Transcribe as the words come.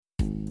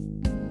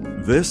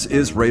This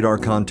is Radar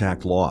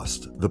Contact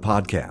Lost, the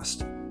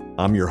podcast.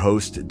 I'm your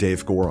host,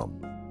 Dave Gorham.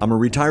 I'm a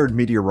retired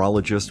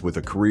meteorologist with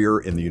a career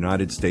in the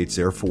United States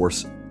Air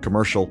Force,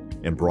 commercial,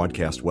 and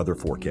broadcast weather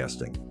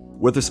forecasting,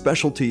 with a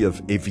specialty of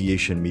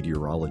aviation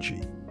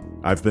meteorology.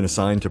 I've been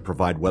assigned to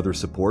provide weather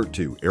support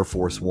to Air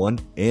Force One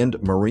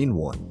and Marine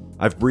One.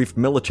 I've briefed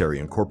military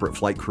and corporate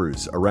flight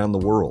crews around the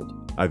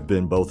world. I've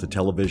been both a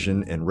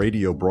television and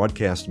radio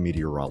broadcast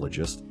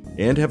meteorologist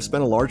and have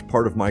spent a large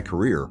part of my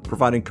career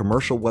providing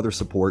commercial weather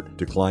support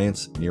to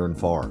clients near and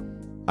far.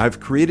 I've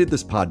created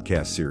this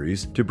podcast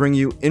series to bring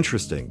you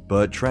interesting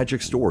but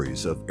tragic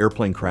stories of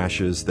airplane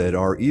crashes that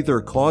are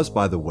either caused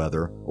by the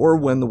weather or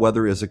when the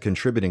weather is a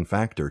contributing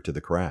factor to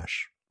the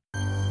crash.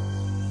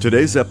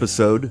 Today's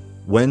episode,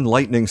 When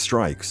Lightning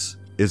Strikes,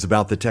 is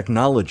about the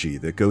technology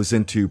that goes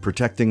into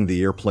protecting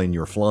the airplane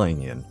you're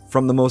flying in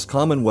from the most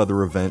common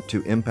weather event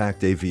to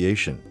impact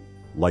aviation,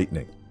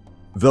 lightning.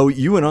 Though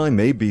you and I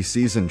may be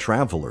seasoned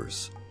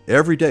travelers,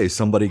 every day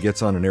somebody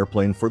gets on an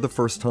airplane for the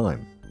first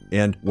time.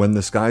 And when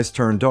the skies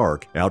turn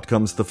dark, out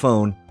comes the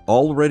phone,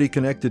 already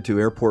connected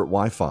to airport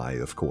Wi-Fi,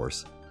 of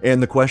course.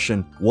 And the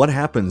question, what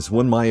happens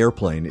when my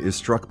airplane is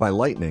struck by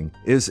lightning,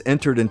 is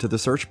entered into the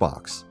search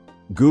box.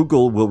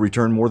 Google will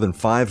return more than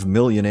 5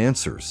 million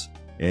answers,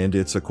 and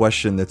it's a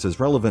question that's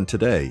as relevant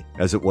today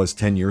as it was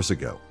 10 years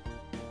ago.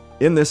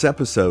 In this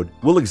episode,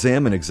 we'll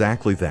examine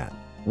exactly that.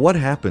 What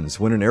happens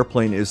when an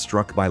airplane is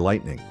struck by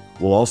lightning?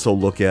 We'll also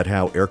look at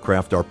how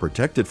aircraft are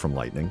protected from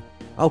lightning.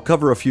 I'll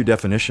cover a few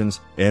definitions,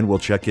 and we'll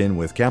check in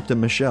with Captain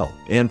Michelle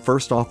and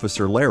First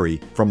Officer Larry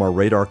from our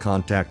Radar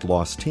Contact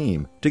Lost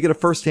team to get a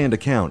first-hand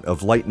account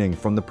of lightning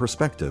from the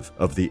perspective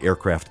of the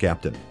aircraft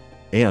captain.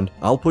 And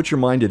I'll put your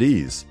mind at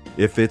ease,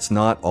 if it's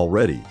not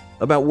already,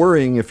 about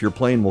worrying if your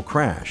plane will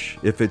crash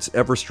if it's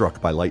ever struck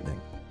by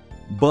lightning.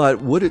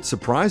 But would it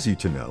surprise you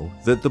to know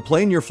that the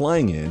plane you're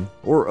flying in,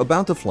 or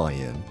about to fly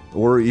in,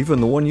 or even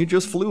the one you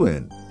just flew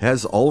in,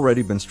 has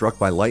already been struck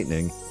by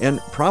lightning and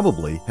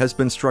probably has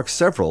been struck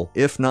several,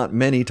 if not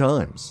many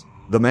times?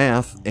 The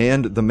math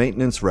and the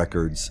maintenance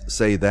records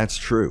say that's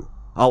true.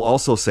 I'll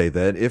also say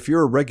that if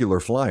you're a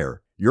regular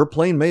flyer, your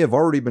plane may have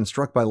already been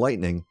struck by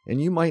lightning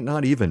and you might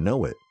not even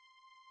know it.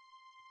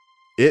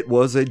 It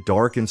was a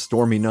dark and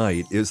stormy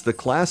night is the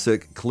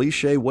classic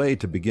cliché way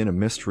to begin a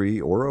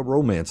mystery or a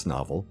romance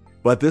novel.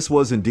 But this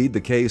was indeed the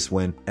case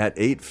when, at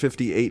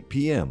 8:58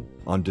 p.m.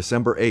 on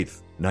December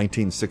 8th,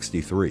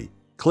 1963,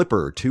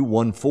 Clipper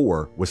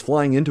 214 was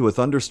flying into a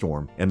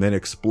thunderstorm and then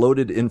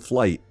exploded in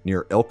flight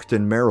near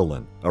Elkton,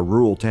 Maryland, a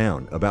rural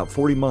town about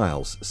 40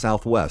 miles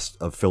southwest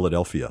of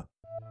Philadelphia.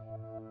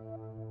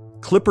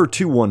 Clipper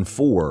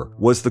 214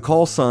 was the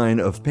call sign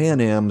of Pan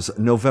Am's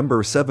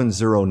November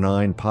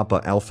 709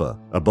 Papa Alpha,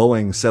 a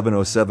Boeing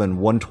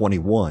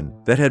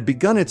 707-121 that had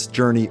begun its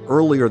journey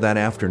earlier that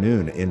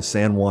afternoon in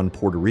San Juan,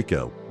 Puerto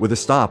Rico, with a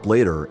stop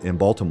later in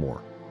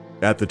Baltimore.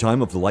 At the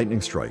time of the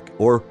lightning strike,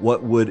 or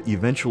what would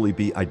eventually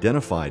be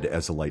identified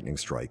as a lightning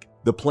strike,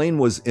 the plane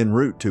was en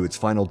route to its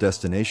final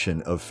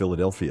destination of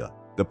Philadelphia.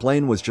 The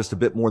plane was just a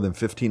bit more than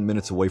 15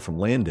 minutes away from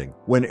landing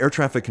when air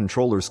traffic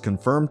controllers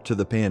confirmed to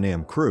the Pan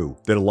Am crew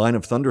that a line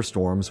of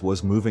thunderstorms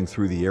was moving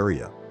through the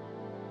area.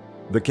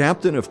 The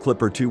captain of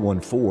Clipper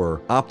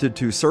 214 opted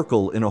to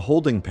circle in a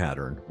holding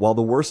pattern while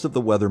the worst of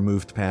the weather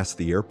moved past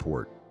the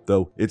airport,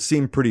 though it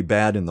seemed pretty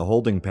bad in the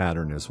holding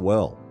pattern as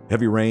well.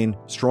 Heavy rain,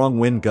 strong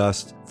wind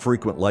gusts,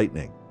 frequent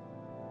lightning.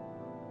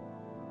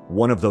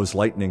 One of those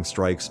lightning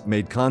strikes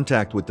made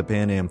contact with the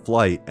Pan Am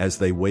flight as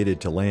they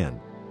waited to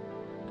land.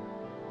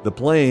 The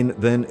plane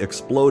then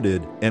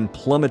exploded and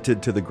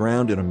plummeted to the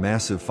ground in a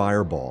massive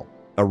fireball.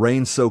 A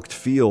rain-soaked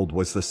field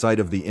was the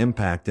site of the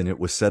impact and it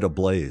was set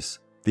ablaze.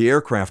 The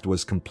aircraft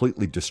was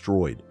completely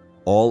destroyed.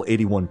 All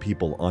 81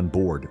 people on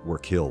board were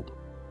killed.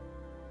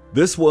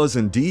 This was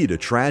indeed a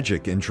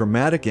tragic and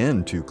dramatic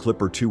end to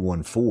Clipper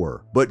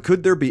 214, but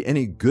could there be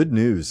any good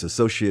news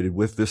associated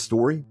with this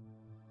story?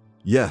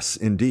 Yes,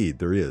 indeed,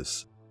 there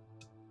is.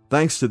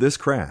 Thanks to this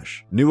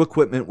crash, new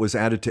equipment was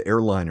added to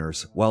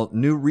airliners, while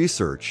new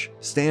research,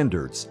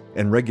 standards,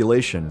 and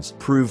regulations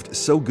proved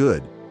so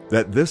good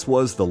that this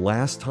was the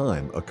last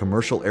time a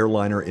commercial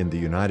airliner in the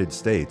United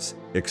States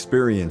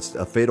experienced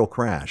a fatal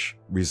crash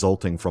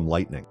resulting from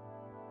lightning.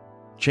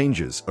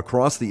 Changes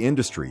across the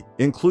industry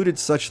included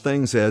such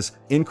things as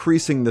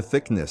increasing the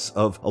thickness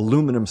of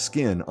aluminum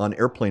skin on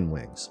airplane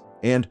wings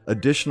and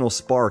additional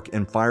spark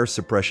and fire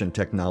suppression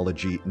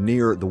technology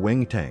near the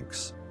wing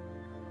tanks.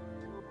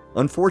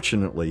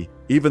 Unfortunately,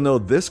 even though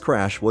this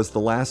crash was the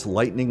last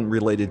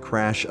lightning-related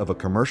crash of a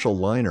commercial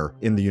liner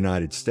in the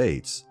United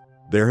States,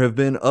 there have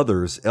been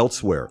others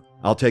elsewhere.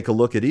 I'll take a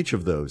look at each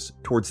of those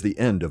towards the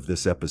end of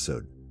this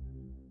episode.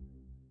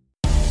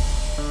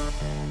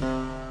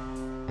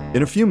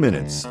 In a few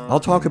minutes,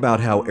 I'll talk about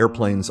how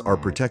airplanes are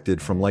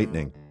protected from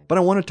lightning, but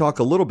I want to talk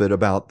a little bit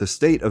about the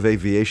state of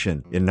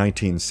aviation in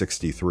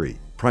 1963,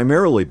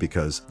 primarily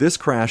because this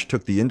crash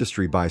took the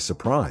industry by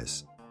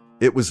surprise.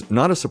 It was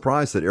not a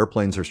surprise that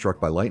airplanes are struck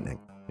by lightning.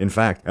 In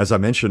fact, as I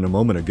mentioned a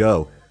moment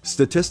ago,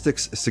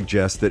 Statistics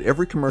suggest that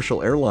every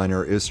commercial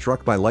airliner is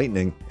struck by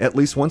lightning at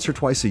least once or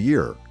twice a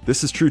year.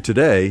 This is true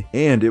today,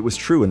 and it was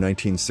true in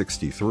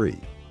 1963.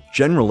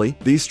 Generally,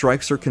 these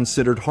strikes are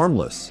considered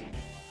harmless.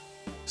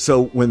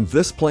 So when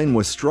this plane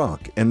was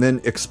struck and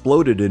then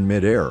exploded in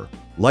midair,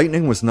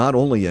 lightning was not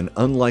only an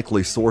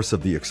unlikely source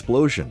of the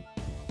explosion,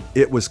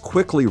 it was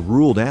quickly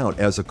ruled out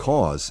as a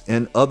cause,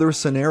 and other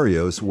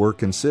scenarios were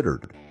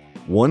considered.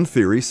 One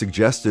theory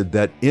suggested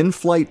that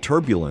in-flight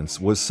turbulence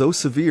was so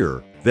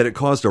severe that it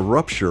caused a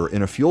rupture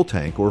in a fuel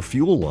tank or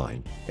fuel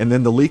line, and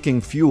then the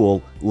leaking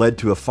fuel led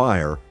to a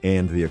fire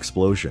and the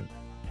explosion.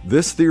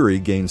 This theory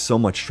gained so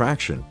much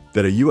traction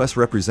that a U.S.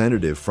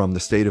 representative from the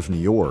state of New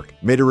York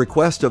made a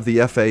request of the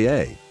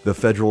FAA, the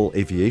Federal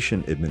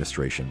Aviation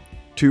Administration,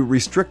 to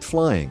restrict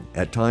flying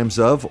at times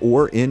of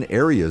or in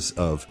areas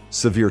of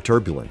severe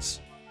turbulence.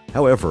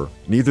 However,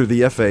 neither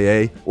the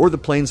FAA or the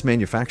plane's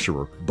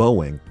manufacturer,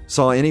 Boeing,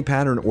 saw any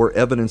pattern or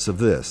evidence of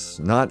this,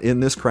 not in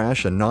this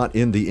crash and not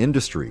in the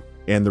industry,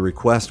 and the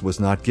request was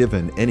not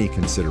given any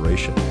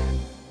consideration.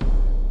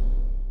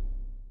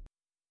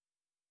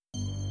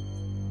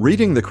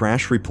 Reading the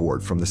crash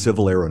report from the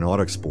Civil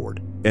Aeronautics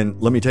Board, and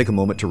let me take a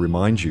moment to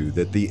remind you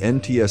that the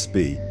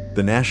NTSB,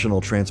 the National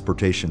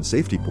Transportation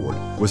Safety Board,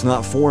 was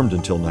not formed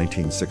until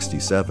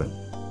 1967.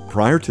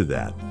 Prior to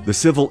that, the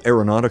Civil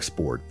Aeronautics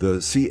Board, the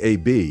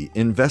CAB,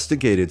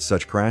 investigated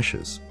such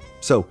crashes.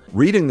 So,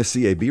 reading the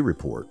CAB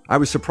report, I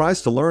was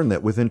surprised to learn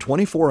that within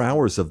 24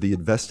 hours of the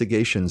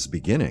investigation's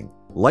beginning,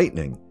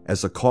 lightning,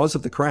 as a cause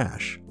of the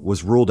crash,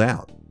 was ruled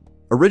out.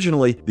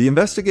 Originally, the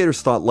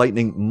investigators thought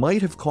lightning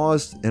might have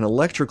caused an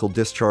electrical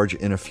discharge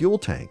in a fuel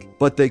tank,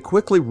 but they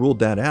quickly ruled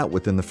that out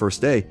within the first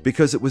day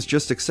because it was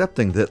just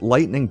accepting that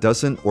lightning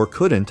doesn't or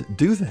couldn't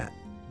do that.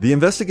 The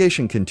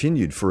investigation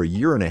continued for a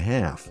year and a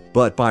half,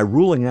 but by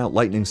ruling out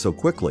lightning so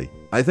quickly,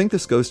 I think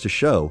this goes to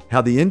show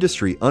how the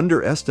industry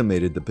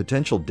underestimated the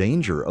potential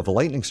danger of a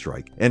lightning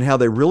strike and how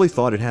they really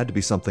thought it had to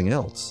be something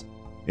else.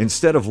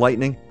 Instead of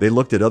lightning, they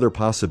looked at other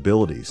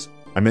possibilities.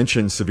 I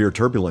mentioned severe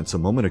turbulence a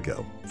moment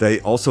ago. They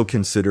also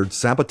considered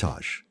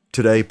sabotage.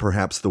 Today,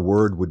 perhaps the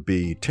word would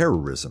be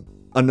terrorism.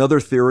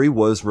 Another theory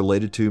was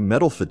related to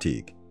metal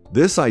fatigue.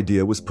 This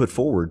idea was put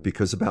forward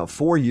because about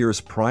 4 years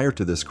prior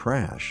to this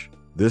crash,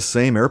 this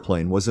same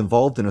airplane was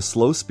involved in a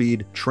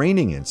slow-speed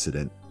training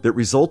incident that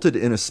resulted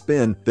in a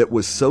spin that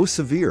was so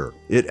severe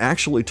it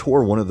actually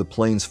tore one of the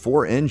plane's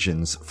 4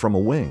 engines from a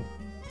wing.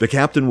 The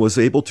captain was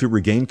able to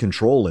regain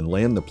control and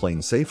land the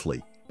plane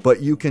safely.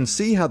 But you can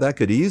see how that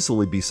could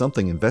easily be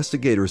something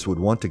investigators would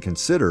want to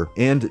consider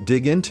and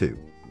dig into.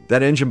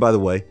 That engine, by the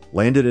way,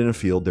 landed in a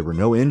field. There were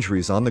no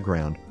injuries on the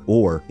ground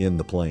or in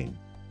the plane.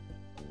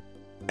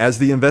 As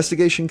the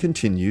investigation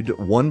continued,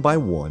 one by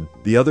one,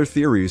 the other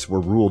theories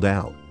were ruled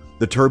out.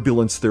 The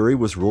turbulence theory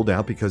was ruled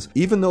out because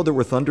even though there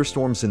were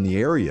thunderstorms in the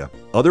area,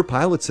 other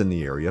pilots in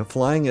the area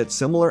flying at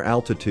similar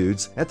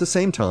altitudes at the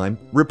same time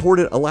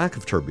reported a lack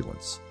of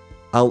turbulence.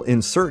 I'll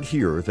insert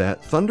here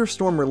that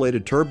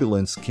thunderstorm-related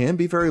turbulence can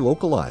be very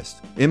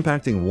localized,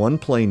 impacting one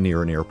plane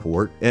near an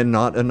airport and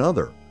not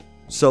another.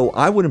 So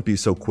I wouldn't be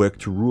so quick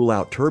to rule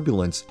out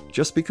turbulence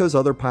just because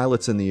other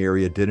pilots in the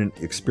area didn't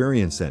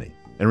experience any.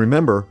 And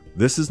remember,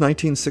 this is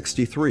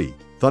 1963.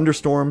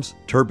 Thunderstorms,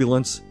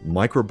 turbulence,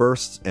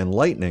 microbursts, and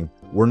lightning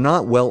were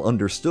not well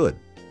understood.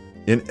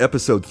 In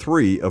episode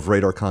 3 of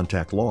Radar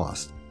Contact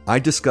Lost, I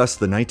discussed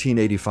the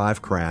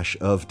 1985 crash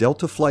of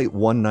Delta Flight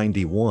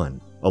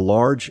 191, a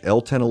large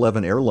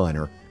L-1011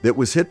 airliner that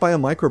was hit by a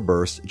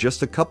microburst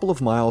just a couple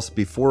of miles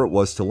before it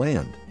was to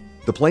land.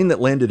 The plane that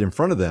landed in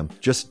front of them,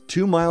 just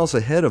 2 miles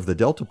ahead of the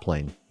Delta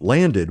plane,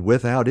 landed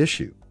without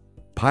issue.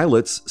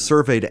 Pilots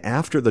surveyed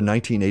after the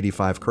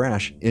 1985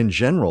 crash in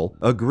general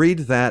agreed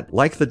that,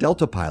 like the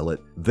Delta pilot,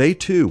 they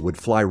too would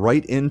fly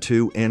right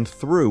into and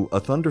through a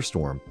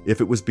thunderstorm if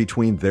it was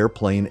between their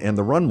plane and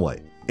the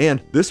runway.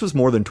 And this was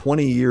more than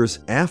 20 years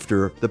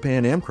after the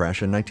Pan Am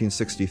crash in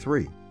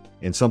 1963.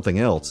 And something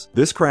else,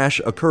 this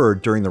crash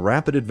occurred during the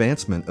rapid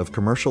advancement of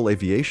commercial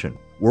aviation.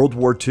 World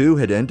War II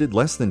had ended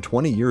less than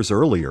 20 years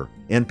earlier,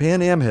 and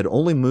Pan Am had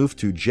only moved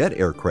to jet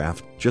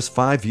aircraft just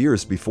 5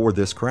 years before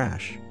this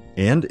crash.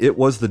 And it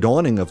was the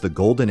dawning of the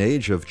golden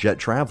age of jet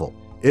travel.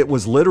 It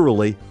was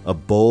literally a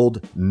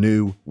bold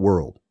new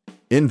world.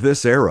 In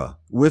this era,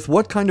 with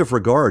what kind of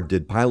regard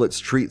did pilots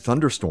treat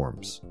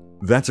thunderstorms?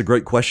 That's a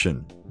great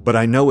question, but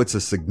I know it's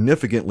a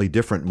significantly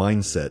different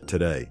mindset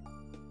today.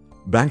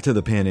 Back to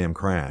the Pan Am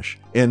crash,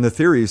 and the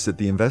theories that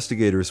the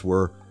investigators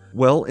were,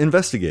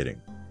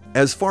 investigating.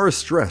 As far as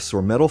stress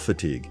or metal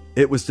fatigue,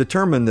 it was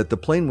determined that the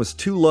plane was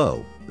too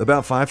low,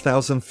 about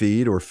 5,000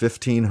 feet or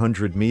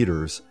 1,500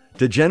 meters,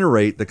 to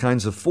generate the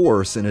kinds of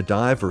force in a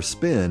dive or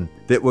spin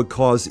that would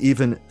cause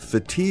even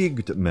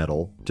fatigued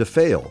metal to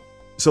fail.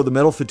 So the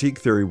metal fatigue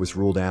theory was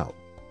ruled out.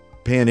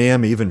 Pan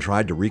Am even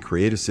tried to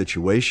recreate a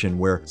situation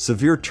where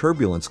severe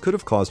turbulence could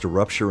have caused a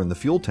rupture in the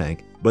fuel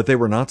tank, but they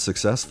were not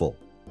successful.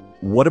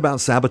 What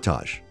about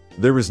sabotage?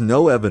 There is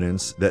no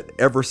evidence that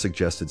ever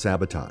suggested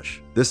sabotage.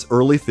 This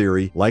early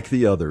theory, like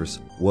the others,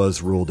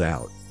 was ruled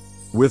out.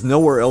 With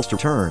nowhere else to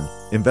turn,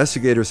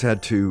 investigators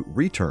had to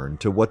return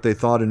to what they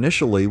thought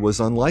initially was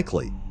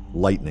unlikely: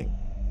 lightning.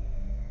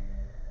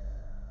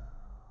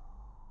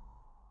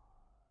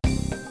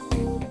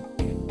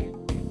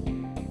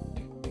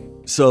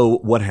 So,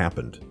 what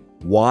happened?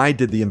 Why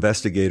did the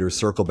investigators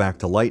circle back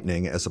to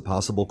lightning as a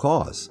possible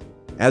cause?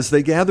 As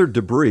they gathered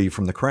debris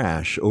from the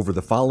crash over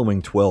the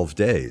following 12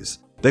 days,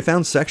 they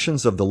found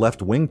sections of the left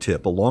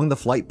wingtip along the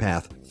flight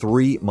path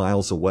 3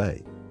 miles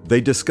away. They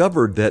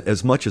discovered that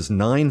as much as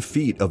 9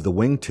 feet of the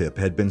wingtip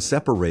had been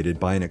separated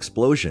by an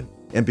explosion,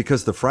 and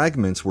because the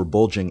fragments were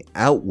bulging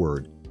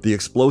outward, the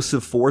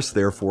explosive force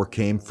therefore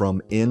came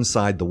from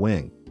inside the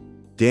wing,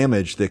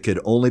 damage that could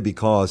only be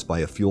caused by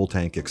a fuel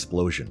tank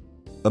explosion.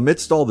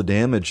 Amidst all the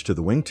damage to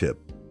the wingtip,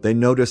 they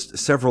noticed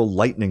several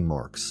lightning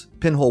marks,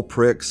 pinhole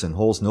pricks and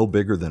holes no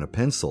bigger than a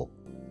pencil.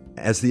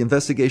 As the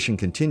investigation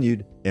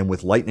continued, and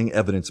with lightning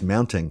evidence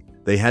mounting,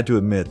 they had to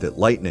admit that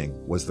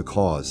lightning was the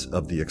cause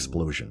of the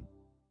explosion.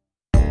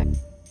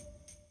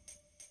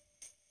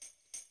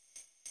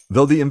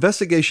 Though the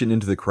investigation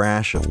into the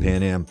crash of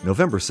Pan Am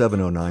November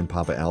 709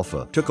 Papa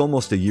Alpha took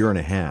almost a year and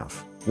a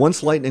half,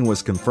 once lightning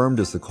was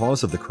confirmed as the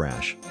cause of the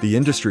crash, the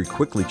industry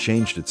quickly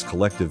changed its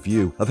collective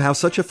view of how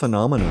such a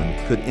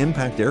phenomenon could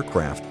impact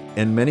aircraft,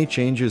 and many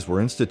changes were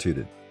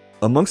instituted.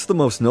 Amongst the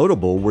most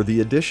notable were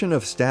the addition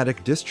of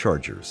static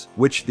dischargers,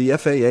 which the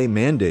FAA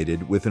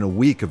mandated within a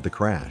week of the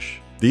crash.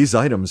 These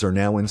items are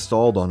now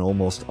installed on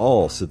almost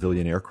all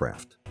civilian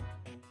aircraft.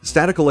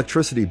 Static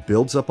electricity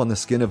builds up on the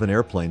skin of an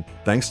airplane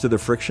thanks to the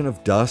friction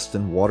of dust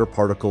and water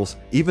particles,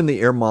 even the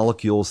air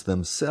molecules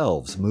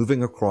themselves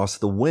moving across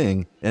the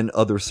wing and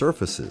other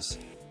surfaces.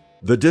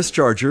 The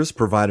dischargers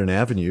provide an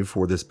avenue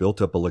for this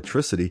built-up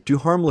electricity to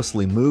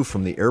harmlessly move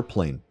from the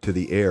airplane to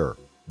the air.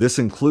 This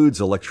includes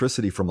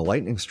electricity from a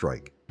lightning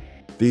strike.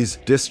 These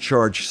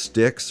discharge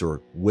sticks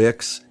or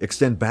wicks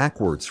extend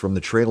backwards from the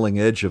trailing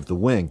edge of the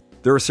wing.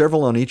 There are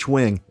several on each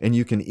wing, and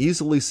you can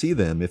easily see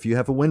them if you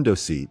have a window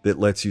seat that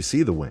lets you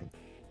see the wing.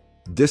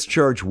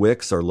 Discharge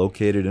wicks are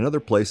located in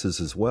other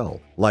places as well,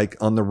 like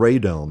on the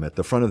radome at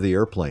the front of the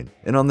airplane,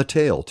 and on the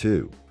tail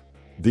too.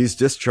 These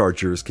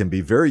dischargers can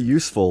be very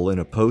useful in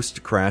a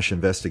post-crash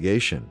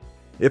investigation.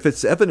 If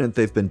it's evident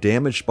they've been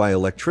damaged by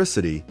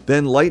electricity,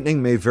 then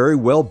lightning may very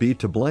well be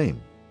to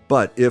blame.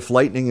 But if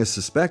lightning is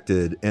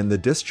suspected and the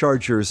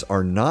dischargers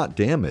are not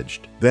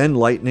damaged, then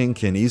lightning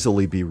can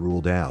easily be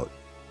ruled out.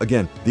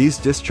 Again, these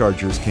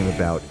dischargers came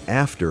about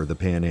after the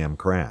Pan Am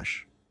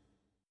crash.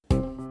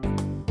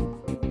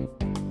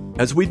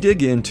 As we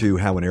dig into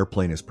how an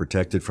airplane is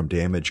protected from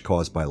damage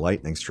caused by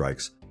lightning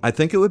strikes, I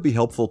think it would be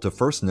helpful to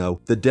first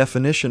know the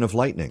definition of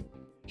lightning.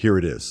 Here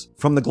it is,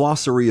 from the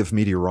Glossary of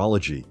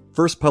Meteorology,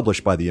 first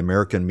published by the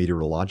American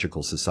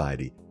Meteorological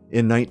Society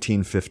in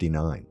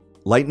 1959.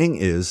 Lightning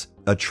is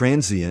a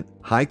transient,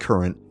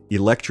 high-current,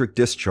 electric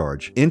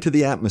discharge into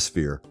the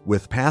atmosphere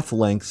with path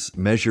lengths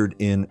measured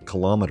in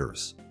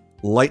kilometers.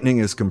 Lightning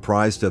is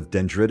comprised of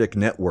dendritic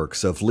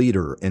networks of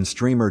leader and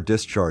streamer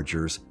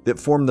dischargers that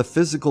form the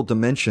physical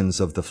dimensions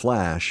of the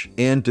flash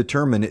and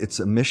determine its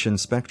emission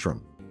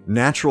spectrum.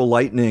 Natural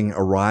lightning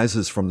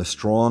arises from the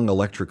strong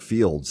electric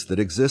fields that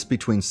exist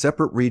between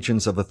separate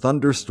regions of a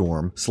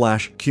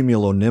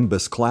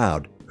thunderstorm/cumulonimbus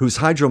cloud, whose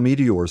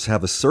hydrometeors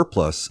have a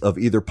surplus of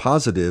either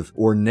positive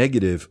or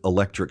negative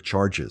electric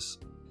charges.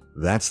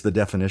 That's the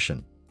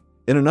definition.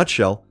 In a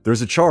nutshell,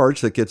 there's a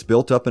charge that gets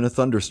built up in a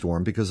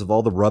thunderstorm because of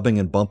all the rubbing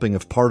and bumping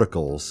of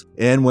particles,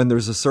 and when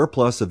there's a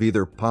surplus of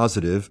either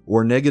positive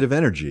or negative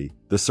energy,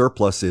 the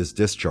surplus is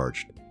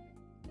discharged.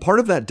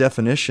 Part of that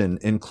definition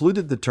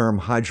included the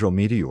term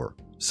hydrometeor.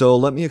 So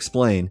let me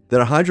explain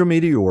that a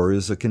hydrometeor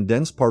is a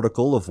condensed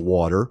particle of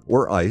water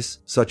or ice,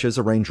 such as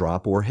a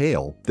raindrop or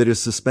hail, that is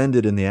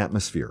suspended in the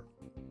atmosphere.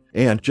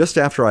 And just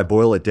after I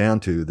boil it down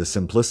to the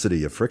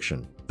simplicity of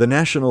friction, the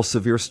National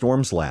Severe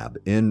Storms Lab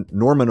in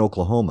Norman,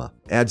 Oklahoma,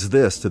 adds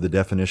this to the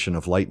definition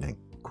of lightning.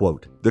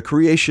 Quote, "The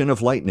creation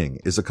of lightning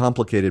is a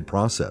complicated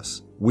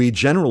process. We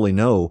generally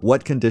know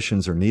what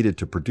conditions are needed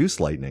to produce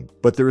lightning,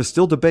 but there is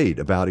still debate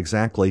about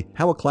exactly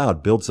how a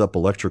cloud builds up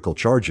electrical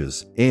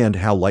charges and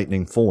how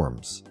lightning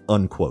forms."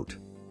 Unquote.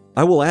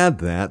 I will add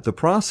that the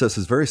process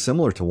is very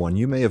similar to one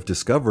you may have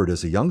discovered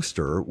as a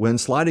youngster when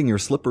sliding your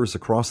slippers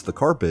across the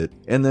carpet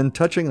and then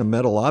touching a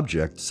metal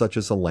object such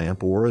as a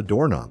lamp or a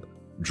doorknob.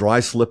 Dry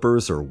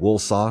slippers or wool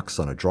socks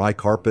on a dry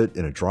carpet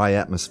in a dry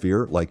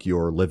atmosphere like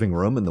your living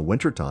room in the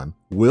wintertime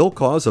will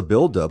cause a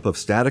buildup of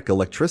static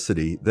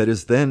electricity that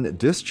is then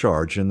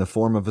discharged in the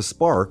form of a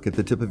spark at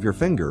the tip of your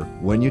finger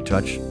when you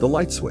touch the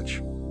light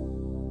switch.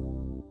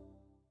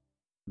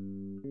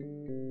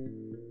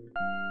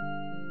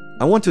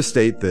 I want to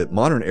state that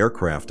modern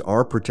aircraft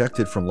are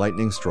protected from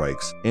lightning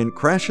strikes, and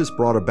crashes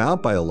brought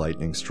about by a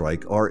lightning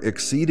strike are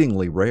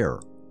exceedingly rare.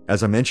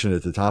 As I mentioned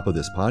at the top of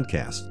this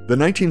podcast, the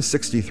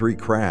 1963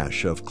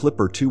 crash of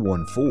Clipper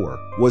 214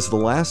 was the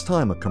last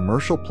time a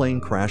commercial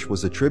plane crash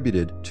was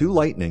attributed to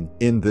lightning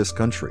in this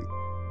country.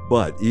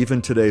 But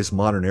even today's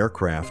modern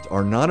aircraft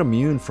are not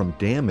immune from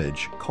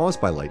damage caused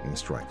by lightning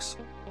strikes.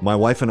 My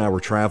wife and I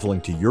were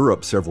traveling to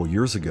Europe several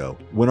years ago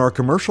when our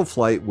commercial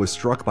flight was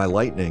struck by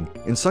lightning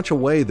in such a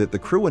way that the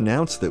crew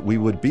announced that we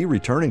would be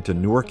returning to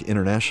Newark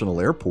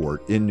International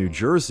Airport in New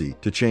Jersey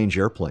to change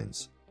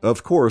airplanes.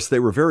 Of course, they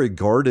were very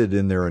guarded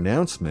in their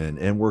announcement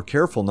and were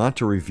careful not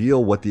to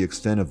reveal what the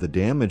extent of the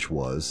damage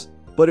was,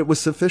 but it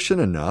was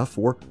sufficient enough,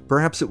 or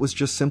perhaps it was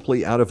just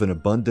simply out of an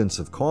abundance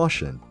of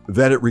caution,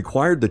 that it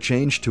required the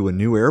change to a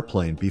new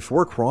airplane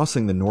before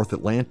crossing the North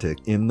Atlantic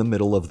in the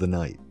middle of the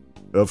night.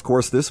 Of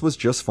course, this was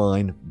just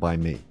fine by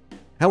me.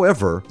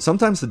 However,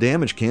 sometimes the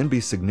damage can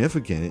be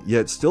significant,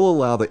 yet still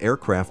allow the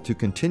aircraft to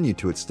continue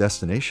to its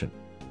destination.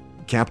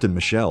 Captain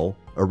Michelle,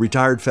 a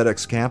retired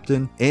FedEx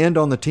captain and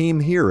on the team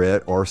here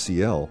at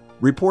RCL,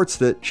 reports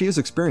that she has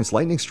experienced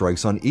lightning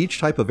strikes on each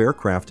type of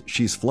aircraft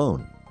she's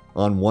flown.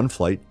 On one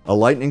flight, a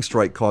lightning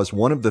strike caused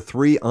one of the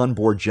 3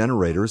 onboard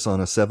generators on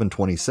a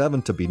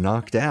 727 to be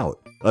knocked out.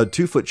 A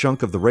 2-foot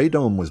chunk of the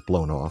radome was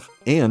blown off,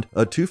 and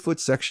a 2-foot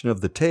section of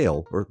the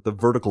tail, or the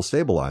vertical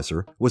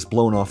stabilizer, was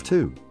blown off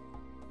too.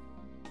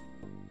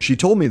 She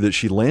told me that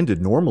she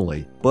landed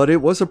normally, but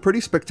it was a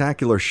pretty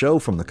spectacular show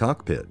from the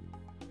cockpit.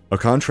 A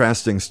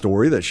contrasting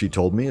story that she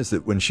told me is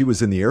that when she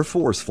was in the Air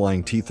Force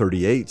flying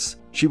T-38s,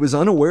 she was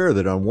unaware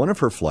that on one of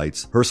her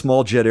flights, her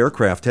small jet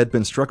aircraft had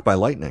been struck by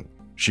lightning.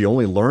 She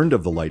only learned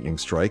of the lightning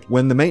strike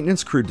when the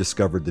maintenance crew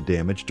discovered the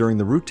damage during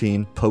the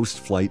routine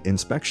post-flight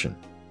inspection.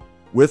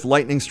 With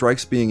lightning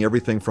strikes being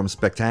everything from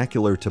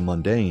spectacular to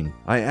mundane,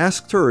 I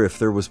asked her if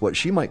there was what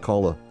she might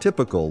call a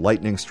typical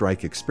lightning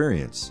strike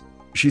experience.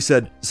 She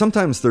said,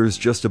 "Sometimes there's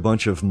just a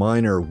bunch of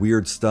minor,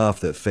 weird stuff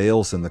that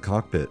fails in the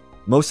cockpit.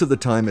 Most of the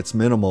time it's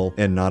minimal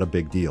and not a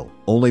big deal.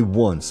 Only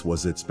once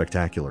was it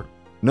spectacular."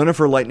 None of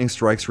her lightning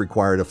strikes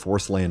required a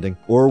forced landing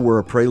or were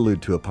a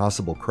prelude to a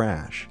possible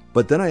crash.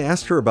 But then I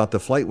asked her about the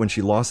flight when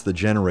she lost the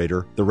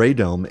generator, the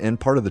radome, and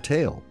part of the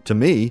tail. To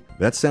me,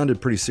 that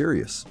sounded pretty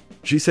serious.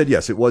 She said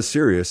yes, it was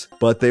serious,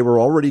 but they were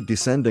already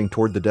descending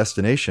toward the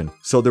destination,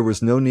 so there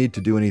was no need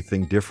to do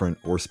anything different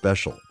or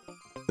special.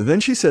 Then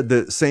she said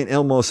that St.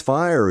 Elmo's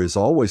fire is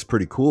always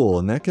pretty cool,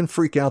 and that can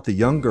freak out the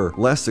younger,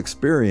 less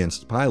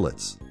experienced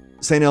pilots.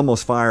 St.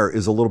 Elmo's fire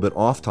is a little bit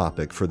off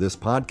topic for this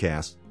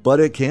podcast, but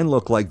it can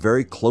look like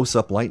very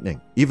close-up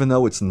lightning, even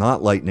though it's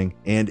not lightning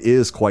and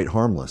is quite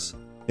harmless.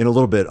 In a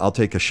little bit, I'll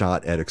take a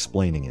shot at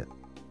explaining it.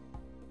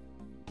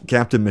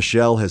 Captain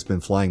Michelle has been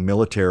flying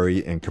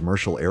military and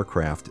commercial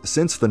aircraft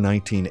since the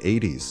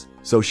 1980s,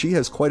 so she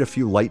has quite a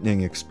few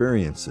lightning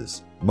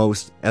experiences.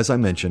 Most, as I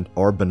mentioned,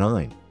 are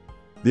benign.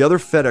 The other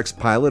FedEx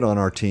pilot on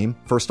our team,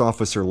 First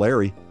Officer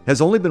Larry, has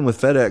only been with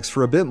FedEx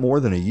for a bit more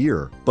than a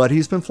year, but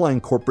he's been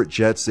flying corporate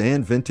jets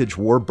and vintage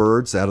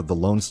warbirds out of the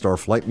Lone Star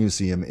Flight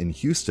Museum in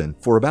Houston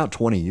for about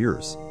 20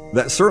 years.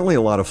 That's certainly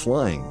a lot of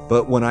flying,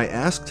 but when I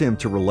asked him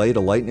to relate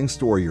a lightning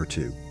story or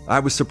two, I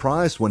was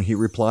surprised when he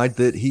replied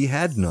that he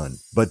had none,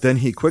 but then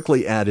he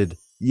quickly added,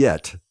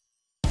 "Yet."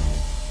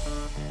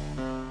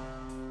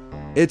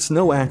 It's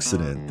no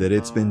accident that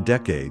it's been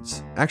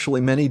decades, actually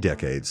many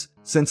decades,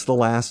 since the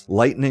last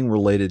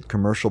lightning-related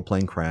commercial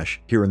plane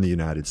crash here in the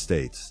United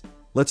States.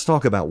 Let's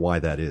talk about why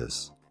that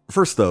is.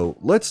 First though,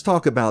 let's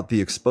talk about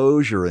the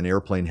exposure an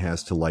airplane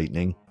has to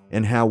lightning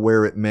and how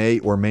where it may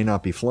or may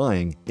not be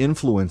flying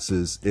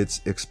influences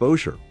its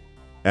exposure.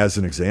 As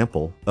an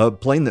example, a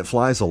plane that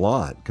flies a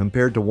lot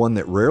compared to one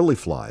that rarely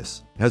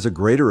flies has a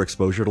greater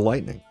exposure to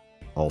lightning.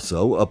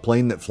 Also, a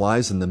plane that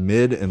flies in the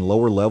mid and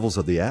lower levels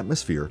of the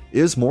atmosphere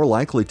is more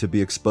likely to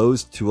be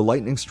exposed to a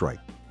lightning strike.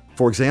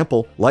 For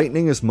example,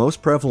 lightning is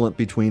most prevalent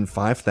between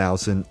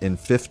 5,000 and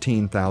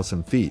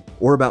 15,000 feet,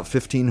 or about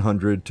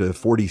 1,500 to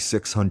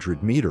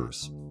 4,600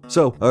 meters.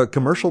 So, a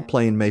commercial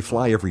plane may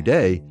fly every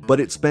day,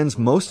 but it spends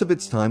most of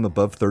its time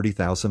above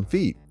 30,000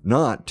 feet,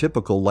 not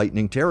typical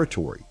lightning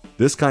territory.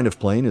 This kind of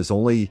plane is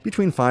only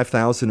between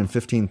 5,000 and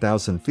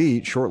 15,000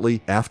 feet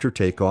shortly after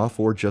takeoff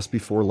or just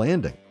before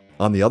landing.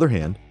 On the other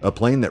hand, a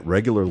plane that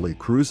regularly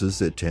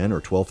cruises at 10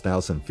 or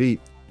 12,000 feet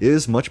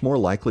is much more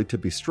likely to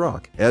be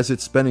struck, as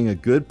it's spending a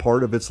good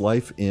part of its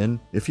life in,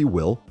 if you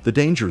will, the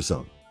danger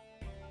zone.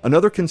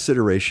 Another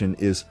consideration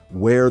is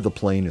where the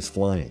plane is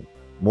flying.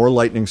 More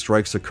lightning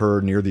strikes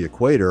occur near the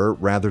equator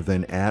rather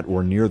than at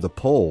or near the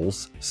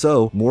poles,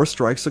 so more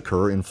strikes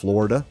occur in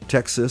Florida,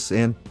 Texas,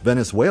 and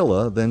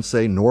Venezuela than,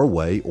 say,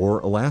 Norway or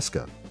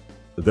Alaska.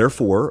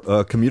 Therefore,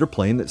 a commuter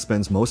plane that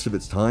spends most of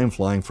its time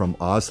flying from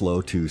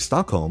Oslo to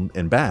Stockholm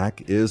and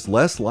back is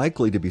less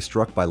likely to be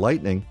struck by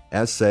lightning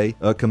as, say,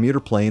 a commuter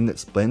plane that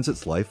spends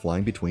its life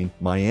flying between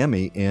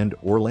Miami and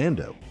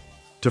Orlando.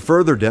 To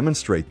further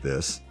demonstrate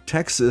this,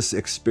 Texas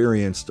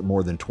experienced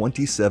more than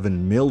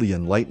 27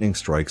 million lightning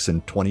strikes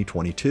in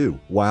 2022,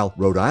 while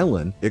Rhode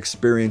Island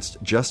experienced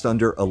just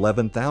under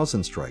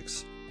 11,000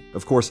 strikes.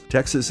 Of course,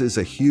 Texas is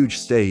a huge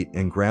state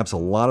and grabs a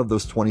lot of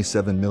those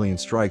 27 million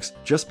strikes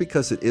just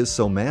because it is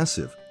so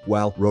massive,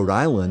 while Rhode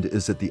Island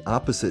is at the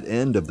opposite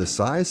end of the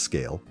size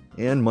scale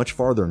and much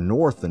farther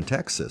north than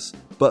Texas.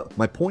 But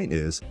my point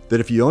is that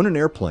if you own an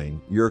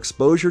airplane, your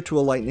exposure to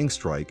a lightning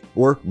strike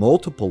or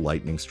multiple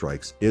lightning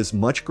strikes is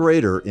much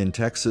greater in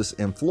Texas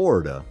and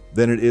Florida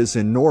than it is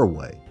in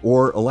Norway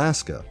or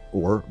Alaska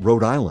or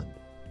Rhode Island.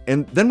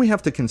 And then we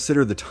have to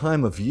consider the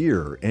time of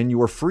year and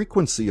your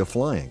frequency of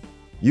flying.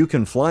 You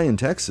can fly in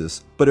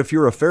Texas, but if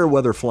you're a fair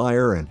weather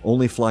flyer and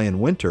only fly in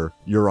winter,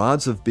 your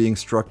odds of being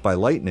struck by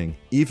lightning,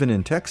 even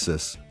in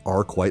Texas,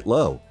 are quite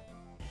low.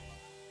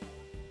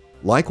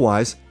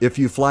 Likewise, if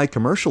you fly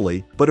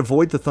commercially but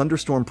avoid the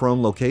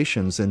thunderstorm-prone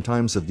locations and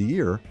times of the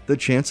year, the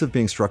chance of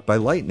being struck by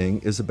lightning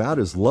is about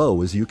as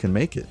low as you can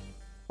make it.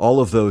 All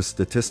of those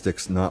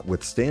statistics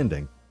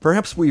notwithstanding,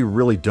 perhaps we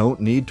really don't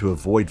need to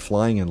avoid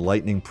flying in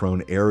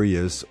lightning-prone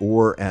areas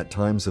or at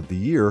times of the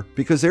year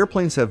because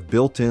airplanes have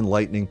built-in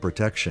lightning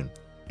protection.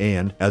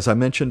 And, as I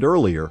mentioned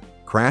earlier,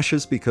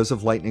 crashes because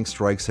of lightning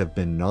strikes have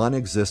been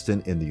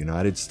non-existent in the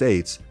United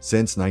States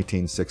since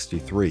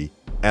 1963.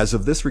 As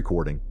of this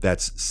recording,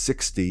 that's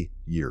 60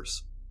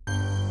 years.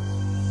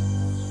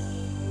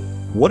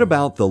 What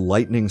about the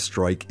lightning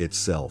strike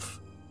itself?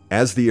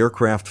 As the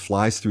aircraft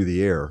flies through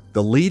the air,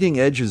 the leading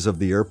edges of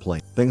the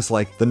airplane, things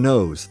like the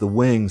nose, the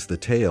wings, the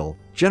tail,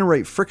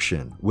 generate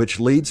friction, which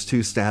leads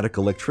to static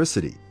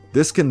electricity.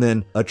 This can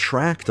then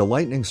attract a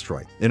lightning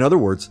strike. In other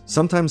words,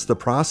 sometimes the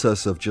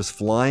process of just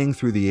flying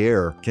through the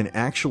air can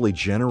actually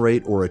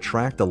generate or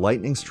attract a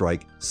lightning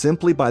strike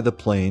simply by the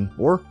plane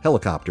or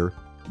helicopter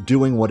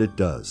doing what it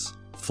does,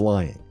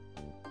 flying.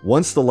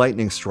 Once the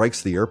lightning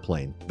strikes the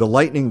airplane, the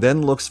lightning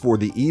then looks for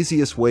the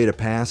easiest way to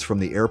pass from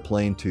the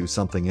airplane to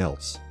something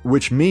else,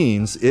 which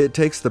means it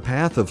takes the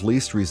path of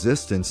least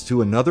resistance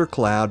to another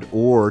cloud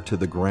or to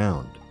the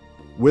ground.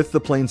 With the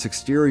plane's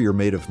exterior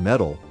made of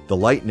metal, the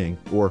lightning,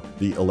 or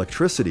the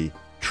electricity,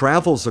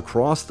 travels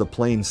across the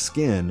plane's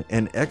skin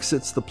and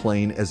exits the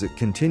plane as it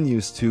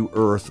continues to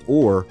Earth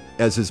or,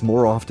 as is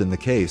more often the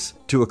case,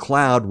 to a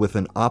cloud with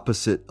an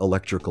opposite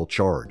electrical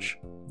charge.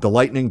 The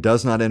lightning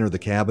does not enter the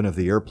cabin of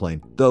the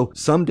airplane, though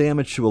some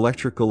damage to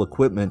electrical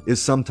equipment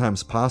is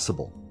sometimes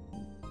possible.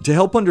 To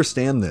help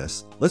understand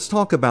this, let's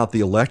talk about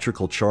the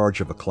electrical charge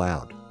of a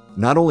cloud.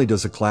 Not only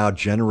does a cloud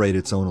generate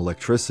its own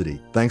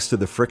electricity, thanks to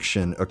the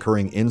friction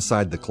occurring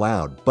inside the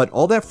cloud, but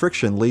all that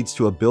friction leads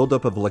to a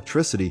buildup of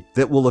electricity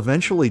that will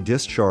eventually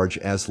discharge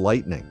as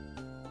lightning.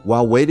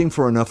 While waiting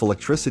for enough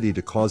electricity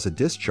to cause a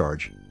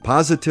discharge,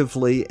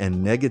 positively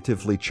and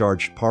negatively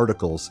charged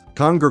particles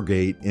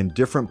congregate in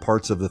different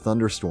parts of the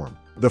thunderstorm.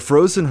 The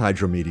frozen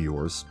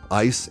hydrometeors,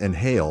 ice and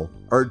hail,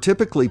 are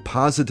typically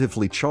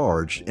positively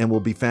charged and will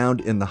be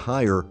found in the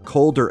higher,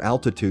 colder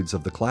altitudes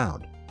of the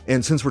cloud.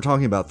 And since we're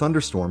talking about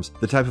thunderstorms,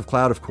 the type of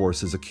cloud, of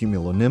course, is a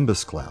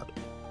cumulonimbus cloud.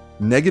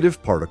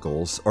 Negative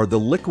particles are the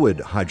liquid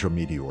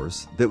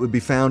hydrometeors that would be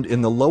found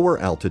in the lower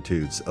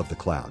altitudes of the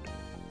cloud.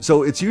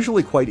 So it's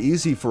usually quite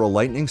easy for a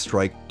lightning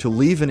strike to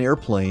leave an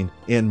airplane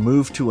and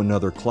move to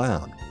another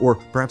cloud, or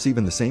perhaps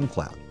even the same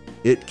cloud.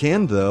 It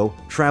can, though,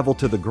 travel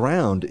to the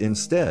ground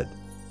instead.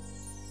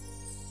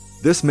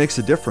 This makes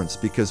a difference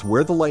because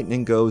where the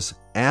lightning goes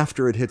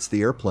after it hits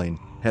the airplane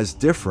has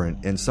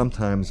different and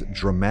sometimes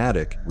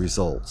dramatic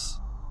results.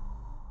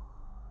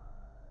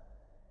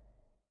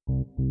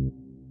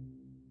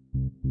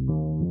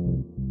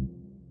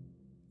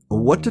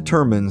 What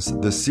determines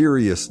the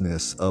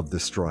seriousness of the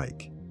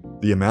strike?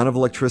 The amount of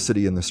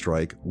electricity in the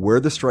strike, where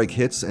the strike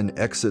hits and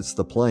exits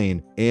the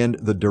plane, and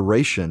the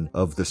duration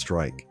of the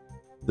strike.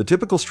 The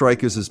typical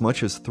strike is as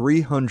much as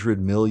 300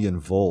 million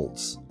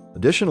volts.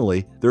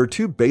 Additionally, there are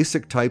two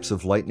basic types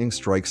of lightning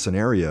strike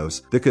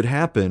scenarios that could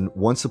happen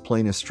once a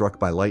plane is struck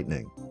by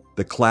lightning: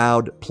 the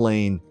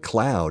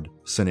cloud-plane-cloud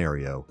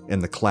scenario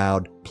and the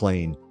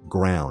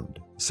cloud-plane-ground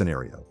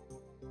scenario.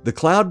 The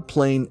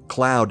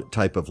cloud-plane-cloud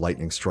type of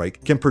lightning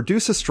strike can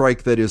produce a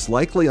strike that is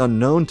likely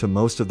unknown to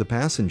most of the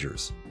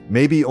passengers,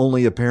 maybe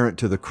only apparent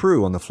to the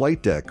crew on the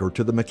flight deck or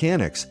to the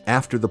mechanics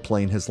after the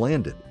plane has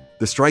landed.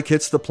 The strike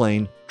hits the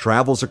plane,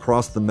 travels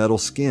across the metal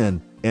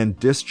skin, and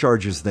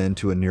discharges then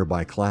to a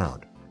nearby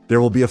cloud.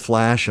 There will be a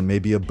flash and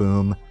maybe a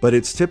boom, but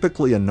it's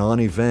typically a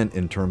non-event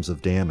in terms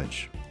of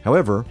damage.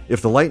 However,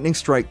 if the lightning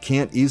strike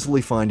can't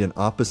easily find an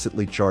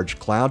oppositely charged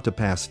cloud to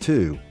pass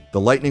to,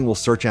 the lightning will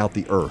search out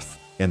the Earth,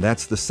 and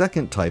that's the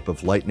second type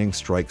of lightning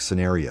strike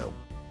scenario.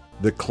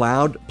 The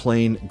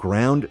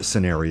cloud-plane-ground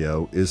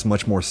scenario is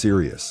much more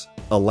serious.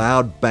 A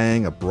loud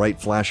bang, a bright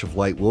flash of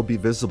light will be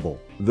visible.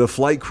 The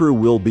flight crew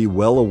will be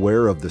well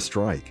aware of the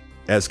strike.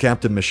 As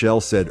Captain Michelle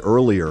said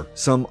earlier,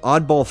 some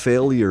oddball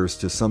failures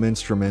to some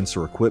instruments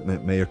or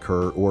equipment may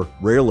occur, or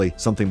rarely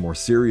something more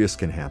serious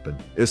can happen,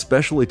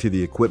 especially to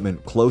the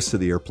equipment close to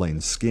the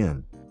airplane's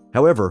skin.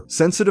 However,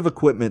 sensitive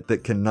equipment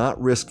that cannot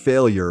risk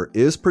failure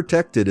is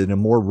protected in a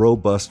more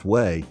robust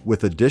way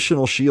with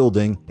additional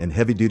shielding and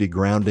heavy-duty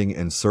grounding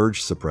and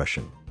surge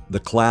suppression. The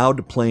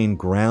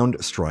cloud-plane-ground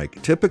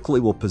strike typically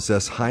will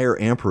possess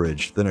higher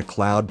amperage than a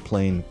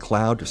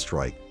cloud-plane-cloud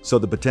strike, so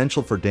the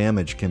potential for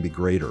damage can be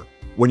greater.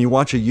 When you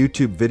watch a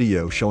YouTube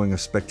video showing a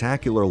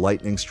spectacular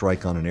lightning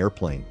strike on an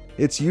airplane,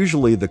 It's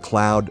usually the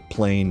cloud,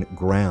 plane,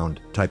 ground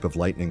type of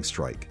lightning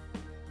strike.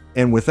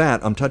 And with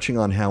that, I'm touching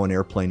on how an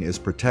airplane is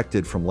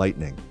protected from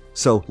lightning.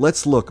 So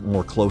let's look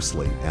more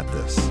closely at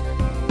this.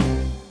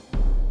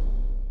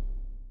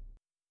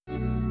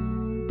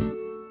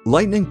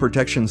 Lightning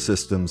protection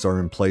systems are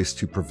in place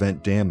to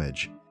prevent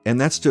damage, and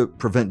that's to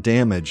prevent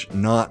damage,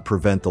 not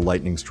prevent the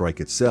lightning strike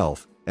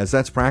itself, as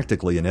that's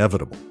practically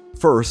inevitable.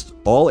 First,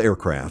 all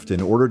aircraft,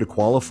 in order to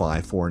qualify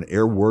for an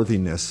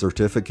airworthiness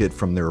certificate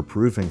from their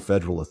approving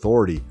federal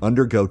authority,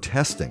 undergo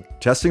testing.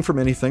 Testing for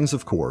many things,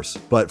 of course,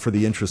 but for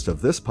the interest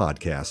of this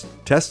podcast,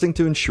 testing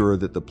to ensure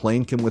that the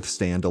plane can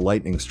withstand a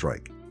lightning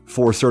strike.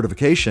 For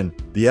certification,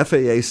 the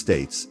FAA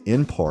states,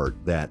 in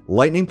part, that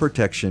lightning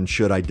protection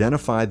should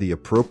identify the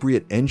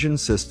appropriate engine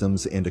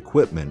systems and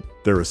equipment,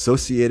 their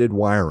associated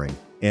wiring,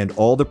 and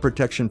all the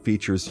protection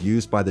features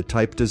used by the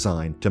type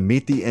design to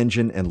meet the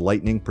engine and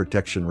lightning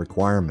protection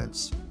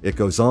requirements. It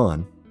goes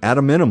on, at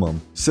a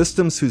minimum,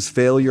 systems whose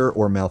failure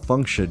or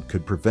malfunction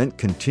could prevent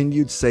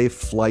continued safe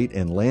flight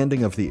and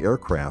landing of the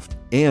aircraft,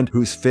 and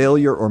whose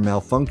failure or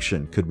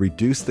malfunction could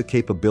reduce the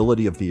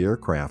capability of the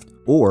aircraft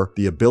or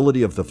the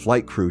ability of the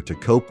flight crew to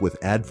cope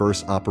with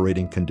adverse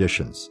operating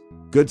conditions.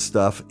 Good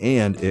stuff,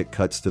 and it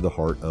cuts to the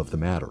heart of the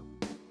matter.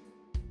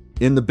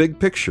 In the big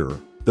picture,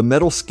 the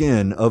metal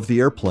skin of the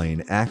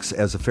airplane acts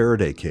as a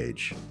Faraday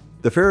cage.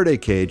 The Faraday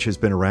cage has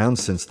been around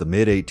since the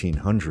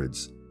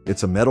mid-1800s.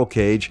 It's a metal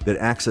cage that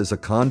acts as a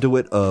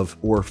conduit of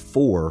or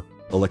for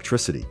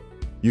electricity.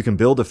 You can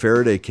build a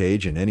Faraday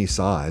cage in any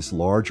size,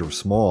 large or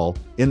small,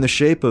 in the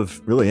shape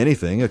of really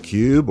anything, a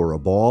cube or a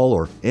ball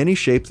or any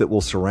shape that will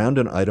surround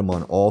an item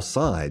on all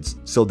sides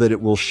so that it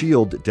will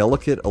shield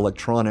delicate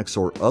electronics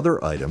or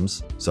other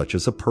items, such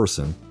as a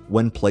person,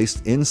 when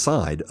placed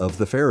inside of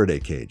the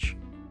Faraday cage.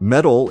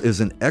 Metal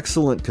is an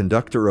excellent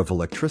conductor of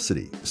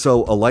electricity,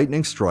 so a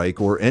lightning strike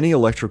or any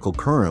electrical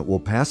current will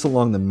pass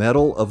along the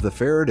metal of the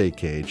Faraday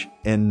cage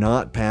and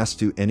not pass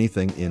to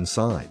anything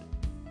inside.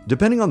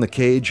 Depending on the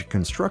cage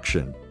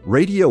construction,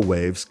 radio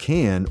waves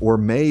can or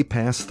may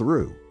pass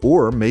through,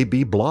 or may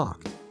be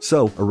blocked.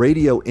 So a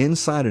radio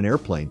inside an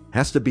airplane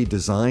has to be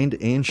designed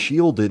and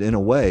shielded in a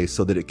way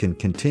so that it can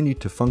continue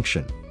to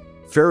function.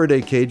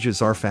 Faraday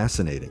cages are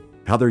fascinating.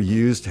 How they're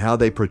used, how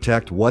they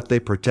protect, what they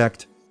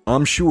protect.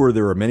 I'm sure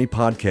there are many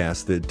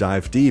podcasts that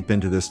dive deep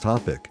into this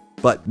topic,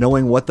 but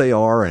knowing what they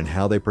are and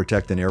how they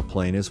protect an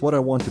airplane is what I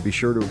want to be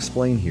sure to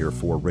explain here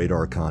for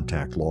Radar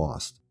Contact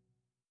Lost.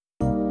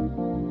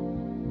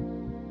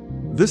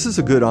 This is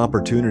a good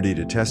opportunity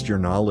to test your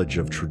knowledge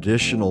of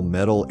traditional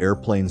metal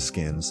airplane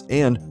skins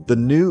and the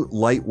new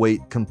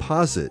lightweight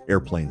composite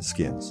airplane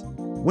skins.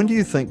 When do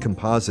you think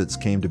composites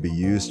came to be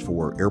used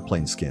for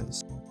airplane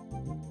skins?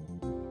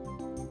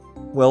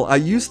 Well, I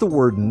use the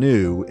word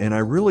new, and I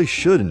really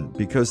shouldn't,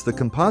 because the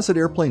composite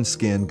airplane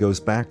skin goes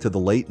back to the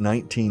late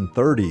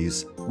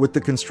 1930s with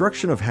the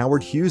construction of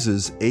Howard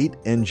Hughes's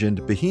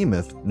 8-engined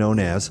behemoth known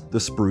as the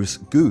Spruce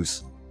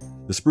Goose.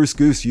 The Spruce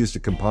Goose used a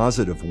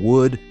composite of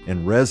wood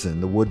and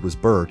resin, the wood was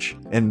birch,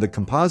 and the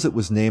composite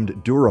was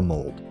named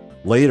Duramold.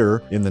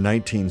 Later, in the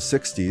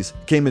 1960s,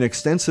 came an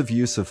extensive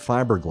use of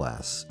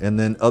fiberglass, and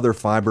then other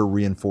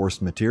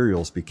fiber-reinforced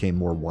materials became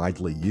more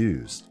widely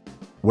used.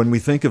 When we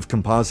think of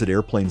composite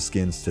airplane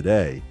skins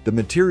today, the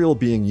material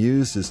being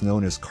used is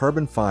known as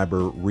carbon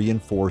fiber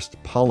reinforced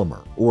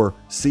polymer, or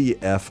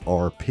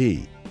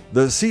CFRP.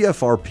 The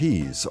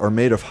CFRPs are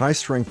made of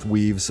high-strength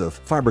weaves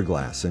of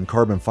fiberglass and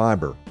carbon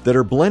fiber that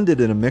are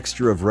blended in a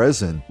mixture of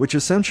resin which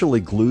essentially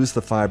glues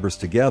the fibers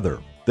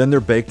together. Then they're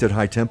baked at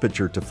high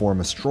temperature to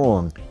form a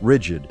strong,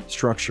 rigid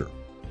structure.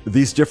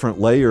 These different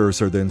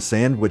layers are then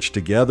sandwiched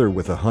together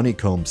with a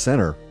honeycomb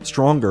center,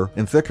 stronger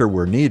and thicker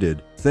where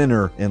needed,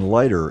 thinner and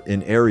lighter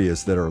in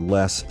areas that are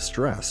less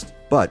stressed.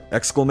 But,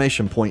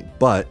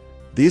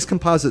 these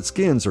composite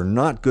skins are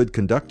not good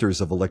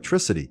conductors of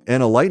electricity,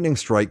 and a lightning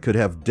strike could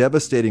have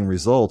devastating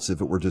results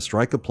if it were to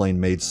strike a plane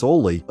made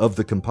solely of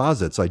the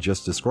composites I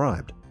just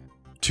described.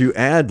 To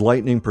add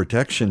lightning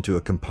protection to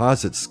a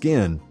composite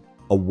skin,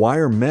 a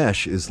wire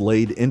mesh is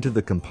laid into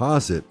the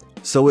composite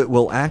so it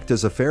will act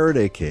as a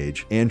Faraday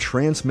cage and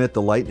transmit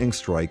the lightning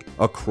strike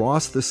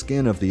across the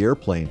skin of the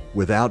airplane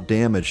without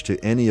damage to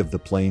any of the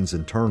plane's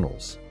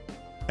internals.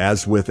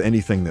 As with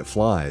anything that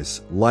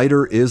flies,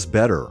 lighter is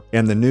better,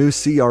 and the new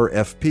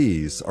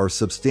CRFPs are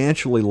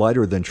substantially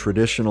lighter than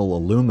traditional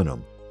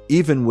aluminum,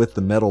 even with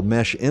the metal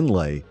mesh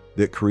inlay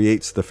that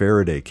creates the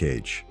Faraday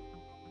cage.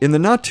 In the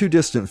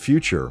not-too-distant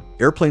future,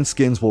 airplane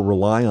skins will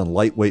rely on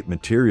lightweight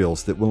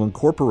materials that will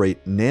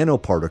incorporate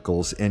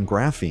nanoparticles and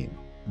graphene,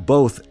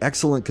 both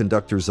excellent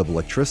conductors of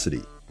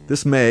electricity.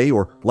 This may,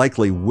 or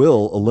likely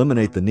will,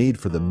 eliminate the need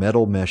for the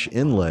metal mesh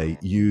inlay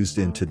used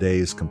in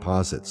today's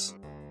composites.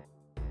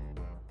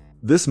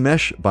 This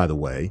mesh, by the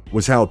way,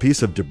 was how a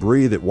piece of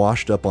debris that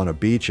washed up on a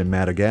beach in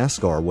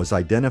Madagascar was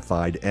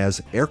identified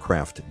as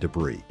aircraft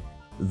debris.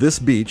 This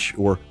beach,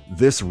 or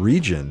this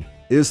region,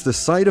 is the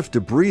site of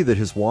debris that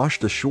has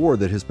washed ashore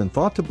that has been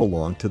thought to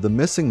belong to the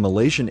missing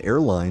Malaysian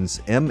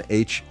Airlines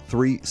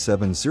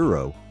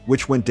MH370,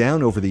 which went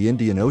down over the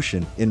Indian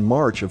Ocean in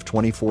March of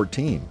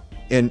 2014.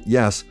 And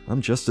yes,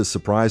 I'm just as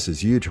surprised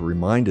as you to be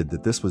reminded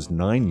that this was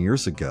 9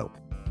 years ago.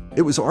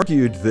 It was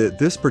argued that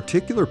this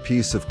particular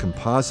piece of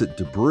composite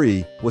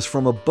debris was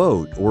from a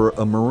boat or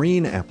a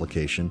marine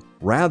application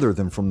rather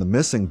than from the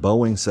missing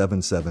Boeing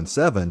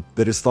 777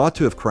 that is thought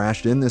to have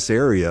crashed in this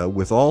area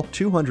with all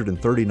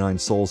 239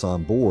 souls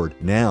on board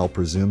now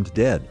presumed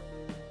dead.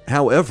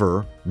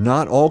 However,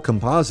 not all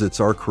composites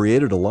are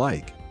created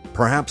alike.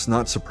 Perhaps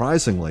not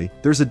surprisingly,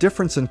 there's a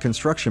difference in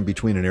construction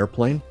between an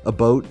airplane, a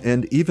boat,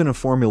 and even a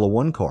Formula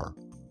One car.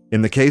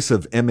 In the case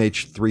of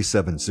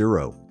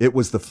MH370, it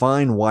was the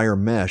fine wire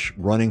mesh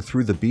running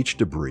through the beach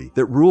debris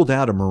that ruled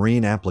out a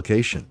marine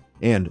application,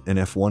 and an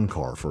F1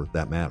 car for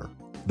that matter.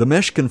 The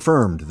mesh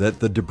confirmed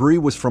that the debris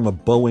was from a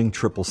Boeing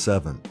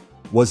 777.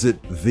 Was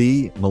it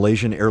the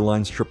Malaysian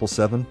Airlines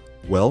 777?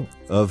 Well,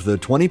 of the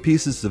 20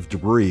 pieces of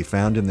debris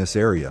found in this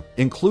area,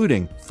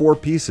 including 4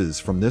 pieces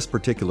from this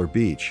particular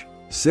beach,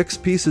 6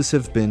 pieces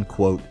have been,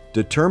 quote,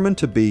 determined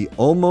to be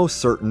almost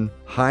certain,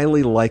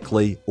 highly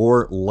likely,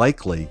 or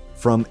likely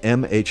from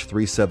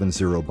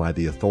MH370 by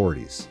the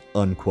authorities,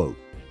 unquote.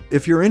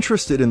 If you're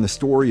interested in the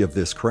story of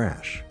this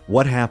crash,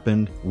 what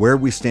happened, where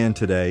we stand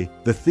today,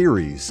 the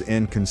theories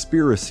and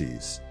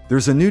conspiracies,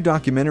 there's a new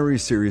documentary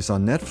series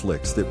on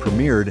Netflix that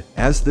premiered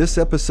as this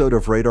episode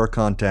of Radar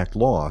Contact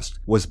Lost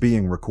was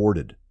being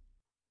recorded.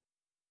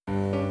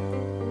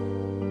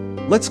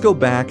 Let's go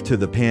back to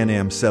the Pan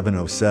Am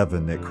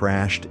 707 that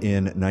crashed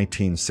in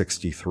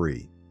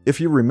 1963.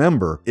 If you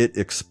remember, it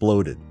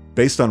exploded.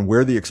 Based on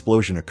where the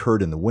explosion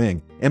occurred in the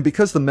wing, and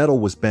because the metal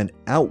was bent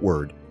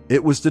outward,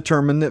 it was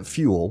determined that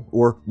fuel,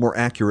 or more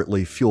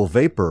accurately fuel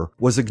vapor,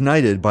 was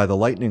ignited by the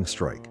lightning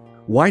strike.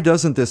 Why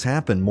doesn't this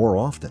happen more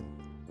often?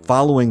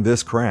 Following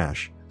this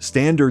crash,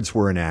 standards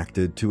were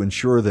enacted to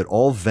ensure that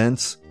all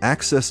vents,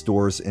 access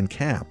doors, and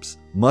caps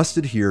must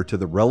adhere to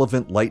the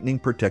relevant lightning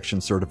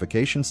protection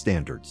certification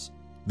standards.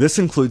 This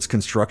includes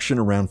construction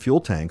around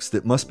fuel tanks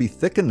that must be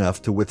thick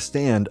enough to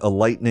withstand a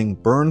lightning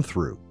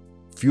burn-through.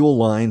 Fuel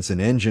lines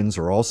and engines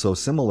are also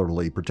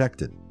similarly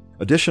protected.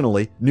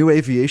 Additionally, new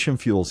aviation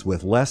fuels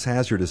with less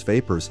hazardous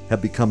vapors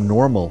have become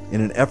normal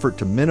in an effort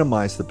to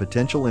minimize the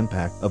potential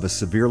impact of a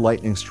severe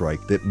lightning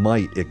strike that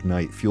might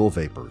ignite fuel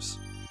vapors.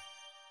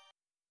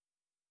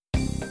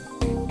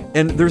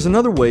 And there's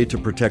another way to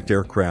protect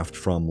aircraft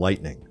from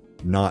lightning,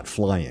 not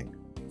flying.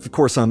 Of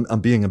course, I'm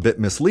being a bit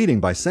misleading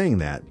by saying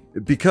that,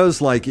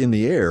 because like in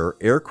the air,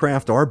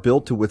 aircraft are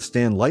built to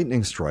withstand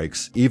lightning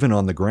strikes even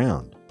on the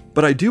ground.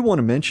 But I do want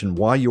to mention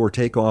why your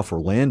takeoff or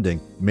landing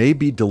may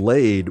be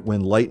delayed when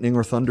lightning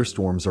or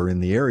thunderstorms are in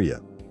the area.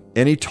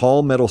 Any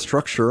tall metal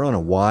structure on a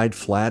wide,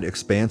 flat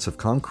expanse of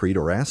concrete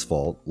or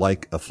asphalt,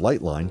 like a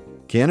flight line,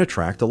 can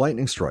attract a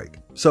lightning strike.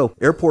 So,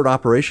 airport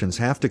operations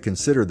have to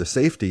consider the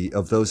safety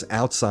of those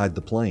outside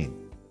the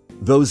plane.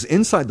 Those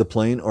inside the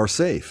plane are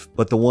safe,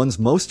 but the ones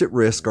most at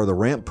risk are the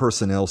ramp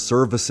personnel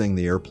servicing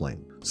the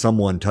airplane.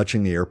 Someone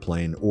touching the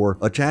airplane or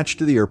attached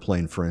to the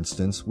airplane, for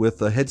instance,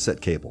 with a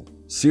headset cable.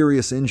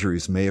 Serious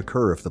injuries may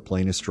occur if the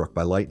plane is struck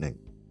by lightning.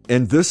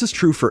 And this is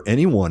true for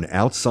anyone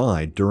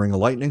outside during a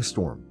lightning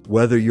storm.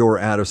 Whether you're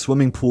at a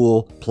swimming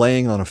pool,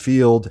 playing on a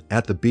field,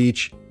 at the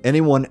beach,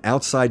 anyone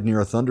outside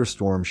near a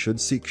thunderstorm should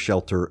seek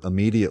shelter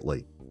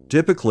immediately.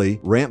 Typically,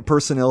 ramp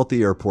personnel at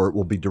the airport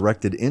will be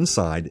directed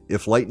inside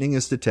if lightning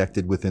is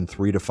detected within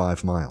 3 to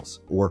 5 miles,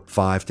 or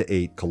 5 to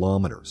 8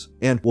 kilometers,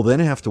 and will then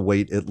have to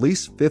wait at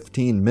least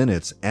 15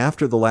 minutes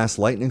after the last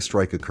lightning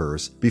strike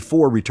occurs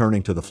before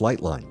returning to the flight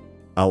line.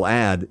 I'll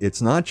add,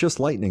 it's not just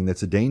lightning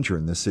that's a danger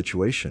in this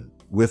situation.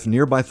 With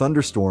nearby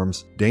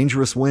thunderstorms,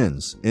 dangerous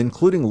winds,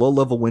 including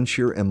low-level wind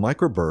shear and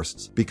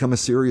microbursts, become a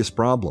serious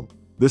problem.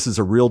 This is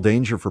a real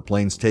danger for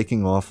planes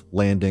taking off,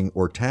 landing,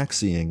 or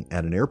taxiing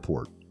at an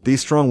airport.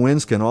 These strong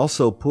winds can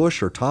also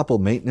push or topple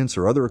maintenance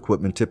or other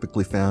equipment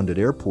typically found at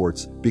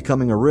airports,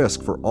 becoming a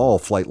risk for all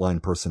flight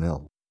line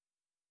personnel.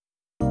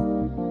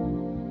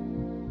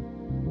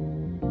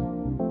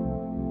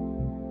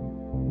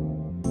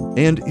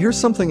 And here's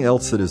something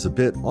else that is a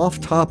bit off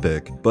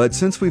topic, but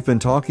since we've been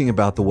talking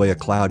about the way a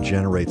cloud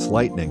generates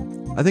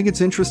lightning, I think it's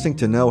interesting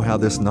to know how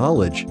this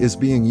knowledge is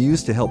being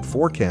used to help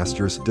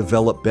forecasters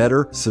develop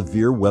better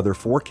severe weather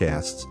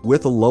forecasts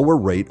with a lower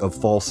rate of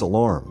false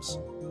alarms.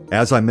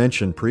 As I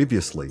mentioned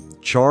previously,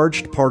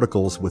 charged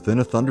particles within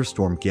a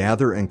thunderstorm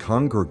gather and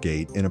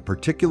congregate in a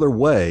particular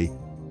way.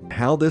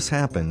 How this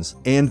happens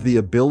and the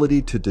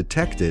ability to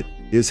detect it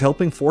is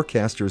helping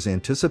forecasters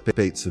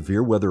anticipate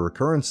severe weather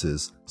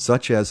occurrences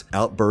such as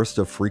outbursts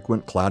of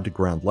frequent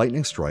cloud-to-ground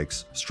lightning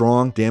strikes,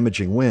 strong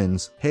damaging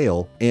winds,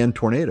 hail, and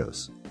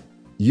tornadoes.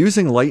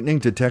 Using lightning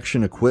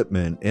detection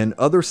equipment and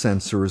other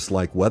sensors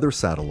like weather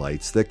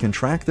satellites that can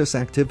track this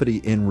activity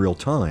in real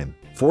time,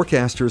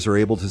 forecasters are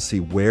able to see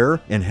where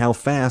and how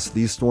fast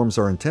these storms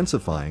are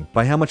intensifying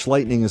by how much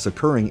lightning is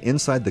occurring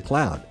inside the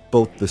cloud,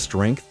 both the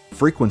strength,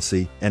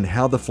 frequency, and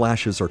how the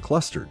flashes are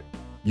clustered.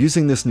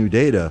 Using this new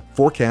data,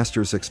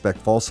 forecasters expect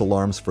false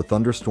alarms for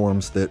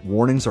thunderstorms that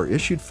warnings are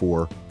issued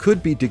for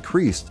could be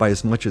decreased by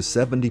as much as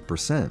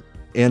 70%,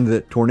 and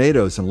that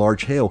tornadoes and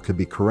large hail could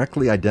be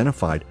correctly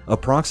identified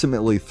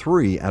approximately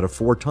 3 out of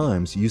 4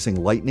 times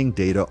using lightning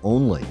data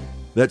only.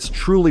 That's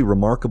truly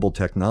remarkable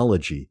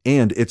technology,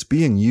 and it's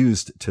being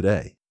used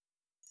today.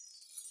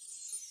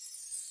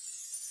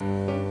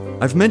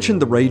 I've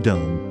mentioned the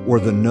radome, or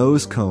the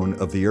nose cone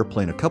of the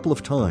airplane, a couple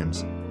of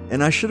times,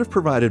 and I should have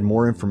provided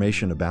more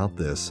information about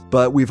this,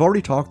 but we've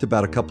already talked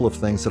about a couple of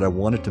things that I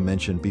wanted to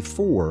mention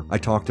before I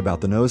talked about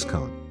the nose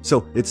cone,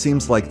 so it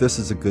seems like this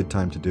is a good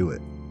time to do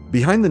it.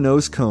 Behind the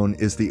nose cone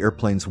is the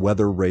airplane's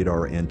weather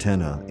radar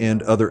antenna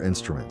and other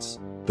instruments.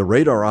 The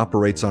radar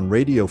operates on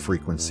radio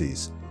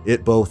frequencies.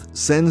 It both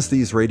sends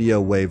these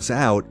radio waves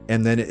out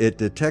and then it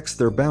detects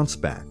their bounce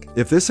back.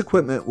 If this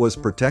equipment was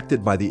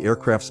protected by the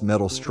aircraft's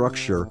metal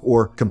structure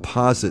or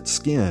composite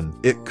skin,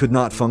 it could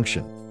not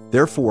function.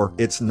 Therefore,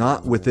 it's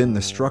not within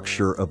the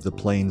structure of the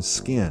plane's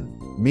skin,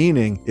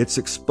 meaning it's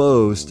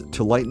exposed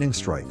to lightning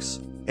strikes.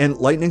 And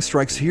lightning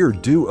strikes here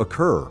do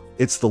occur.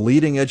 It's the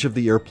leading edge of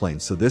the airplane,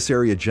 so this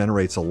area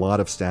generates a lot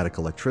of static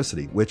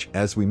electricity, which,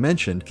 as we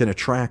mentioned, can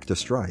attract a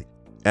strike.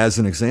 As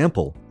an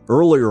example,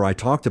 earlier I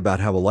talked about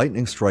how a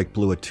lightning strike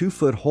blew a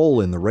 2-foot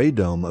hole in the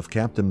radome of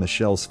Captain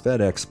Michel's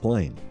FedEx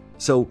plane.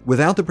 So,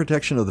 without the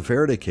protection of the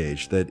Faraday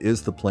cage that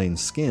is the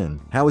plane's skin,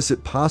 how is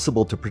it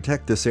possible to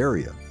protect this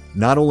area?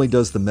 Not only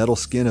does the metal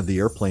skin of the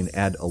airplane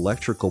add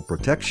electrical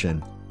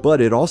protection, but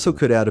it also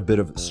could add a bit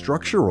of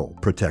structural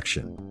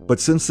protection.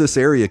 But since this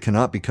area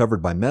cannot be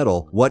covered by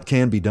metal, what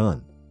can be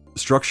done?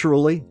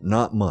 Structurally,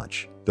 not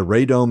much. The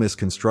radome is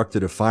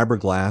constructed of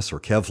fiberglass or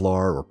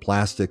Kevlar or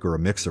plastic or a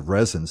mix of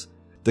resins.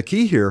 The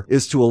key here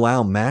is to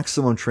allow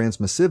maximum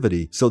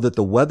transmissivity so that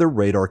the weather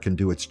radar can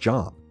do its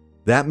job.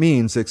 That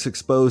means it's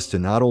exposed to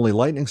not only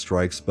lightning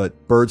strikes,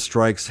 but bird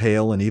strikes,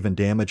 hail, and even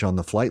damage on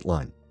the flight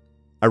line.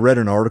 I read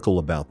an article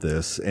about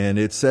this, and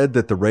it said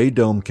that the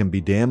radome can be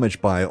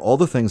damaged by all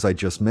the things I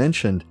just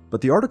mentioned,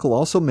 but the article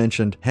also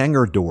mentioned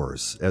hangar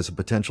doors as a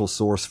potential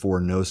source for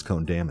nose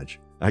cone damage.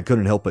 I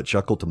couldn't help but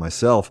chuckle to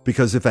myself,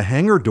 because if a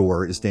hangar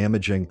door is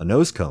damaging a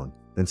nose cone,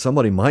 then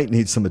somebody might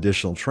need some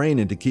additional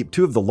training to keep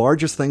 2 of the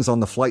largest things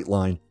on the flight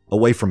line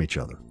away from each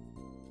other.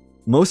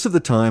 Most of the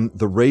time,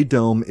 the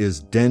radome is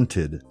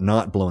dented,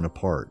 not blown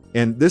apart.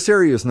 And this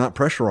area is not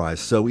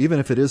pressurized, so even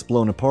if it is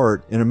blown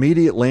apart, an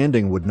immediate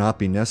landing would not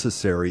be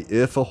necessary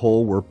if a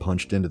hole were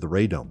punched into the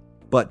radome.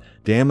 But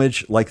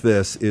damage like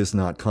this is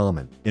not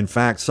common. In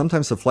fact,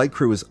 sometimes the flight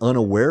crew is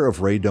unaware of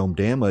radome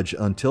damage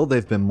until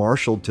they've been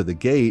marshaled to the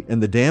gate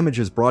and the damage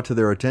is brought to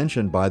their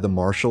attention by the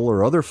marshal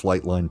or other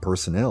flight line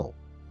personnel.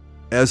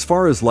 As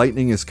far as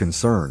lightning is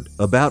concerned,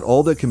 about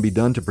all that can be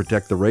done to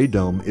protect the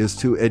radome is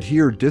to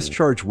adhere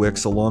discharge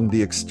wicks along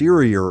the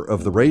exterior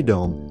of the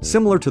radome,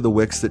 similar to the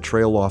wicks that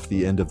trail off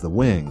the end of the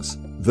wings.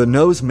 The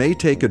nose may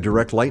take a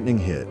direct lightning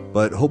hit,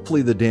 but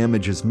hopefully the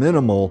damage is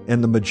minimal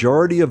and the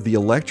majority of the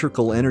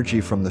electrical energy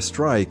from the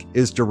strike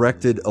is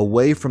directed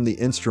away from the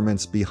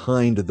instruments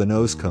behind the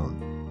nose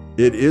cone.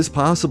 It is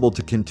possible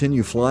to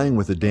continue flying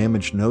with a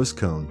damaged nose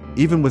cone,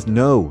 even with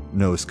no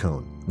nose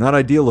cone. Not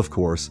ideal, of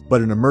course,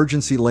 but an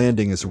emergency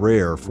landing is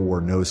rare for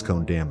nose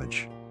cone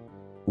damage.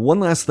 One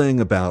last thing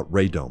about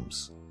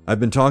radomes. I've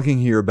been talking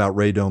here about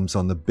radomes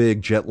on the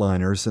big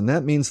jetliners, and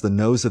that means the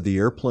nose of the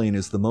airplane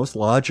is the most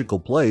logical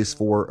place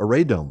for a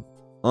radome.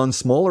 On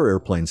smaller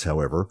airplanes,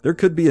 however, there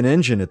could be an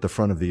engine at the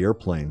front of the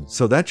airplane,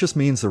 so that just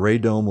means the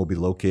radome will be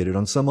located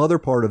on some other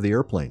part of the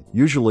airplane,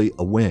 usually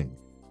a wing.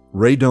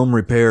 Radome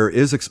repair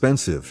is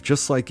expensive,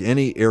 just like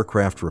any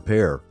aircraft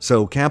repair,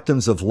 so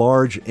captains of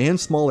large and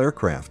small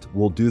aircraft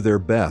will do their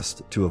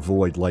best to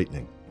avoid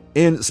lightning.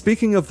 And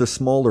speaking of the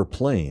smaller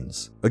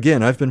planes,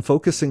 again, I've been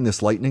focusing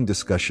this lightning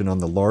discussion on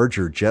the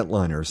larger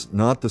jetliners,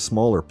 not the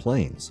smaller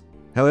planes.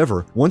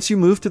 However, once you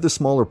move to the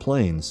smaller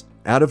planes,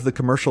 out of the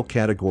commercial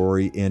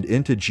category and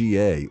into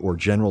GA, or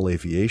general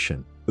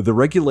aviation, the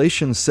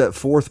regulations set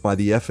forth by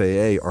the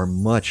FAA are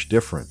much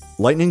different.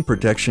 Lightning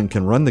protection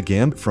can run the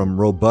gamut from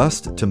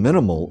robust to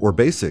minimal or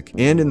basic,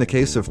 and in the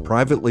case of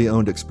privately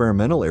owned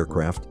experimental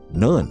aircraft,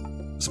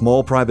 none.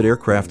 Small private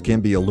aircraft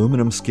can be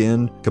aluminum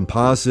skin,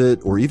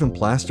 composite, or even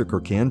plastic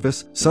or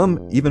canvas,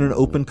 some even an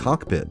open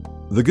cockpit.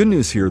 The good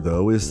news here,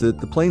 though, is that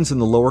the planes in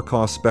the lower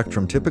cost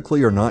spectrum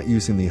typically are not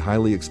using the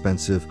highly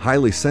expensive,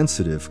 highly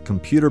sensitive,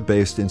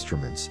 computer-based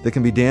instruments that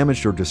can be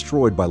damaged or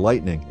destroyed by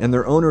lightning, and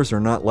their owners are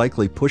not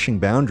likely pushing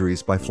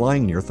boundaries by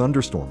flying near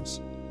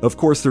thunderstorms. Of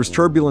course, there's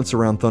turbulence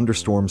around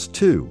thunderstorms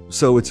too,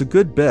 so it's a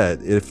good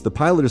bet if the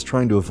pilot is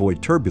trying to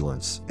avoid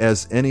turbulence,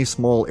 as any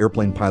small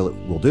airplane pilot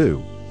will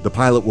do, the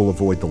pilot will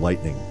avoid the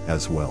lightning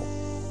as well.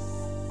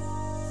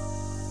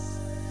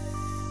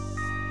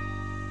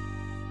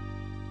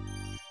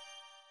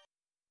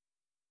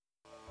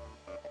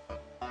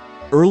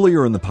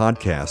 Earlier in the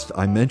podcast,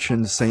 I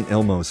mentioned St.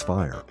 Elmo's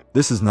fire.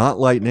 This is not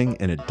lightning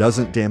and it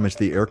doesn't damage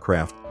the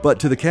aircraft, but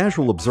to the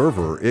casual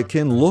observer, it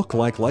can look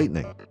like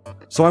lightning.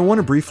 So I want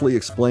to briefly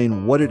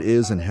explain what it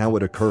is and how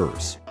it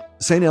occurs.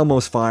 St.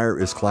 Elmo's fire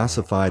is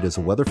classified as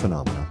a weather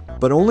phenomenon,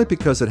 but only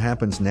because it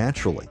happens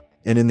naturally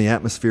and in the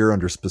atmosphere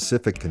under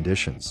specific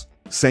conditions.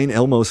 St.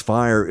 Elmo's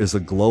fire is a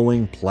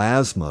glowing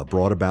plasma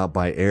brought about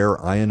by air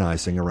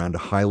ionizing around a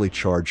highly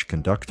charged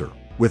conductor.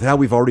 With how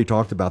we've already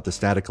talked about the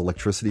static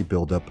electricity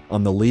buildup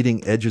on the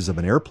leading edges of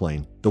an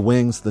airplane, the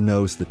wings, the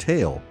nose, the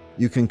tail,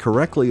 you can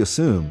correctly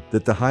assume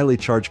that the highly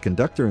charged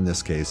conductor in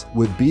this case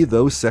would be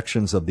those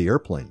sections of the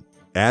airplane.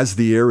 As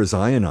the air is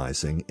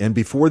ionizing, and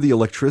before the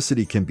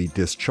electricity can be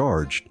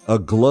discharged, a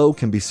glow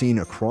can be seen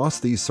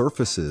across these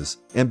surfaces,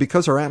 and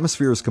because our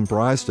atmosphere is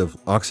comprised of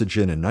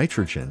oxygen and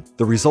nitrogen,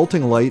 the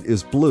resulting light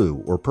is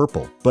blue or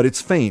purple, but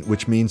it's faint,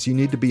 which means you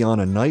need to be on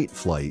a night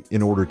flight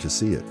in order to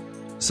see it.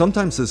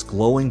 Sometimes this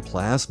glowing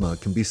plasma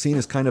can be seen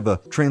as kind of a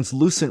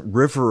translucent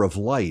river of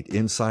light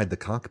inside the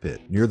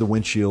cockpit, near the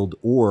windshield,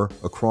 or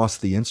across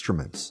the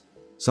instruments.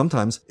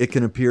 Sometimes it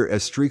can appear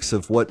as streaks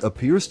of what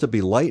appears to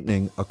be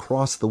lightning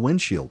across the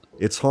windshield.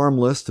 It's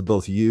harmless to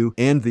both you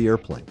and the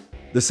airplane.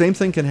 The same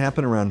thing can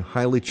happen around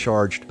highly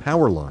charged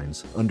power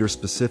lines under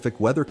specific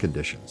weather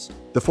conditions.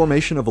 The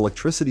formation of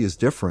electricity is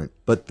different,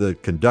 but the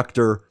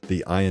conductor,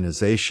 the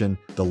ionization,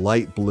 the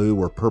light blue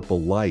or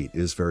purple light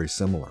is very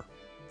similar.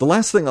 The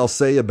last thing I'll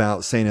say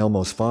about St.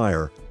 Elmo's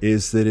fire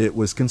is that it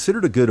was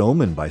considered a good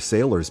omen by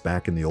sailors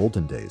back in the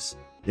olden days.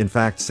 In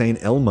fact,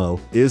 St. Elmo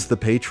is the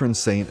patron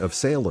saint of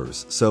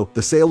sailors, so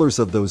the sailors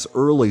of those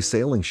early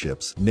sailing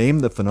ships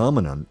named the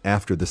phenomenon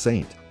after the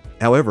saint.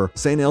 However,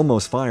 St.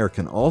 Elmo's fire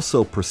can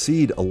also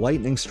precede a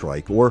lightning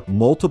strike or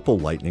multiple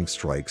lightning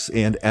strikes,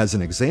 and as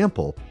an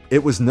example,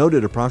 it was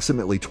noted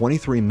approximately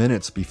 23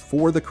 minutes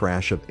before the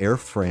crash of Air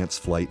France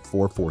Flight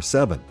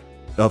 447,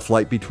 a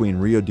flight between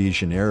Rio de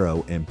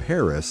Janeiro and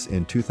Paris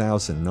in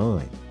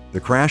 2009. The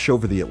crash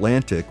over the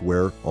Atlantic,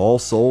 where all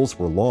souls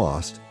were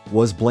lost,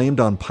 was blamed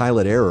on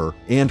pilot error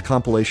and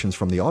compilations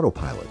from the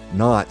autopilot,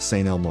 not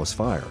St. Elmo's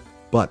fire.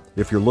 But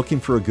if you're looking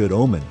for a good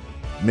omen,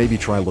 maybe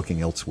try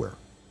looking elsewhere.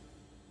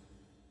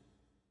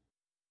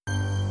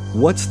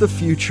 What's the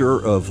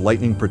future of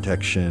lightning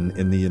protection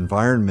in the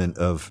environment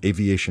of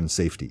aviation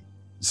safety?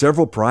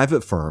 Several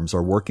private firms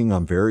are working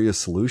on various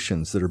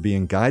solutions that are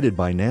being guided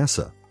by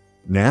NASA.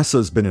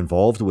 NASA's been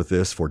involved with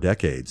this for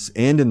decades,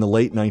 and in the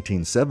late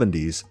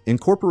 1970s,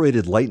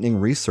 incorporated lightning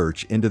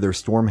research into their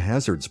storm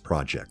hazards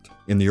project.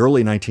 In the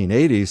early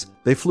 1980s,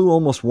 they flew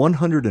almost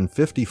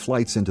 150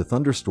 flights into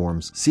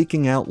thunderstorms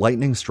seeking out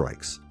lightning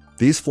strikes.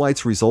 These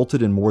flights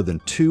resulted in more than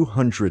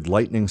 200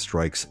 lightning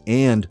strikes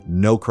and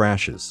no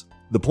crashes.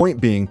 The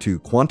point being to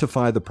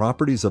quantify the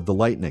properties of the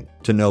lightning,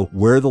 to know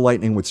where the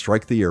lightning would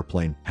strike the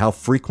airplane, how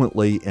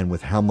frequently, and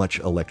with how much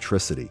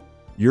electricity.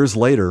 Years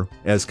later,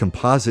 as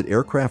composite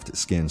aircraft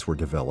skins were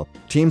developed,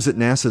 teams at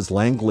NASA's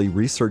Langley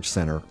Research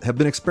Center have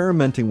been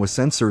experimenting with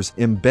sensors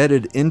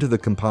embedded into the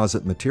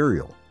composite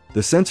material.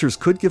 The sensors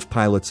could give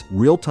pilots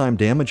real-time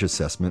damage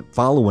assessment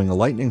following a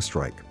lightning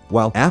strike,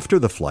 while after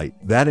the flight,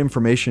 that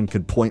information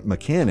could point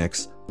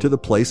mechanics to the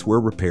place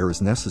where repair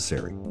is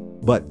necessary.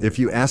 But if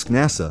you ask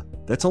NASA,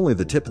 that's only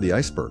the tip of the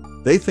iceberg.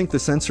 They think the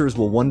sensors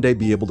will one day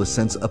be able to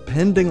sense a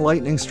pending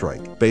lightning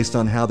strike based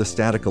on how the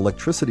static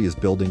electricity is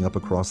building up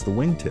across the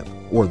wingtip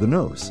or the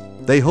nose.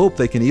 They hope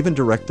they can even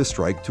direct the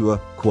strike to a,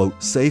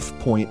 quote, safe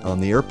point on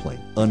the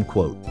airplane,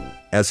 unquote.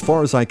 As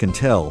far as I can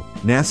tell,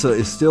 NASA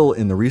is still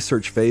in the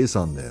research phase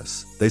on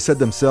this. They said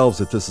themselves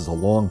that this is a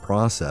long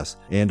process,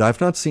 and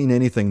I've not seen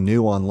anything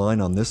new online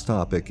on this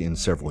topic in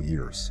several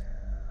years.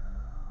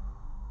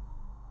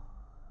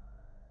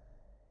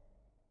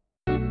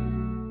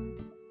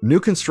 New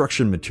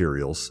construction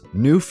materials,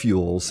 new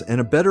fuels,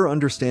 and a better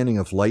understanding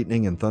of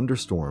lightning and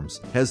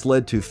thunderstorms has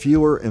led to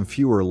fewer and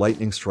fewer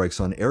lightning strikes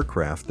on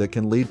aircraft that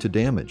can lead to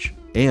damage.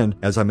 And,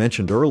 as I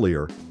mentioned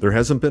earlier, there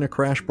hasn't been a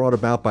crash brought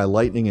about by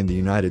lightning in the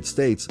United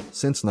States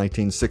since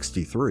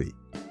 1963.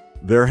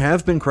 There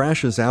have been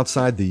crashes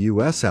outside the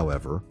US,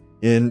 however.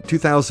 In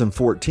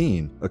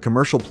 2014, a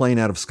commercial plane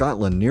out of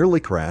Scotland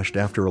nearly crashed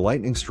after a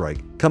lightning strike,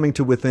 coming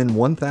to within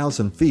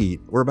 1,000 feet,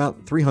 or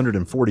about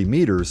 340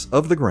 meters,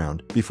 of the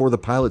ground before the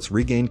pilots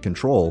regained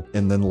control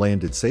and then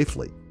landed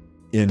safely.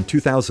 In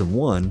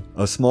 2001,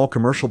 a small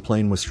commercial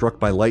plane was struck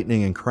by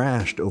lightning and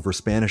crashed over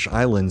Spanish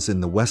islands in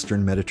the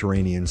western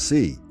Mediterranean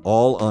Sea.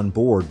 All on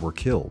board were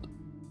killed.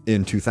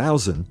 In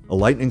 2000, a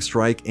lightning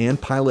strike and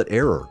pilot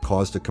error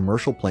caused a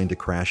commercial plane to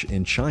crash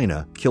in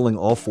China, killing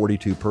all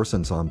 42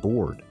 persons on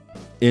board.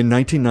 In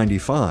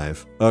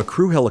 1995, a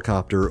crew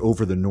helicopter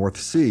over the North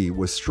Sea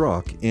was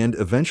struck and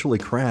eventually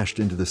crashed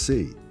into the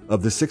sea.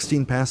 Of the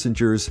 16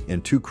 passengers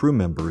and 2 crew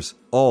members,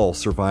 all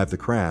survived the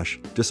crash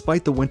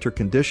despite the winter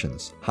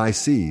conditions, high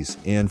seas,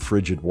 and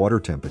frigid water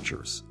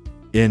temperatures.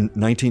 In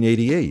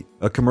 1988,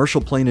 a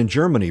commercial plane in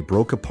Germany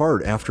broke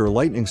apart after a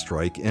lightning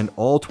strike and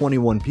all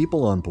 21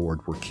 people on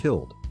board were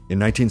killed. In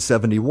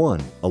 1971,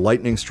 a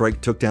lightning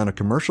strike took down a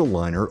commercial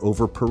liner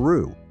over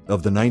Peru.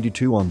 Of the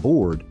 92 on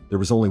board, there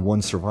was only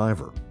 1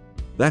 survivor.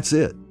 That's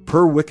it.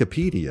 Per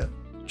Wikipedia,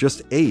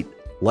 just 8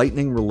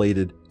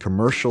 lightning-related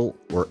commercial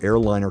or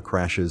airliner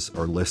crashes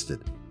are listed.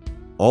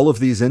 All of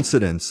these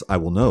incidents, I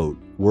will note,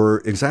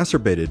 were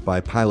exacerbated by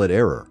pilot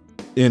error.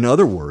 In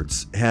other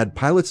words, had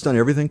pilots done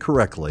everything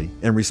correctly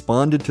and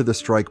responded to the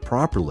strike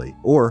properly,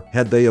 or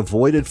had they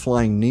avoided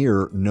flying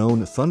near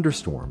known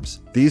thunderstorms,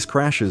 these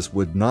crashes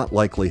would not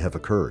likely have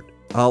occurred.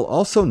 I'll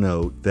also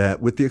note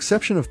that with the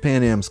exception of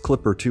Pan Am's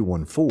Clipper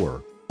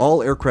 214,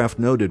 all aircraft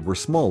noted were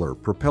smaller,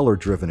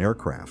 propeller-driven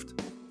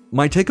aircraft.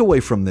 My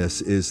takeaway from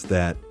this is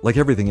that, like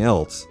everything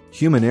else,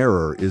 human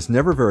error is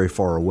never very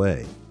far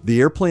away.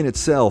 The airplane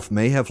itself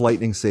may have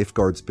lightning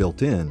safeguards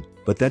built in,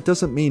 but that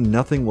doesn't mean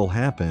nothing will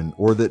happen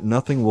or that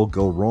nothing will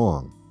go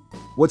wrong.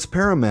 What's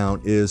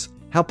paramount is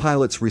how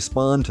pilots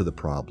respond to the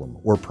problem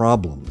or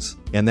problems,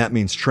 and that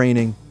means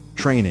training,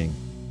 training,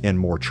 and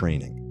more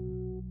training.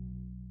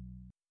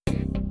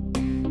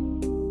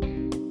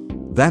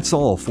 That's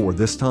all for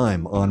this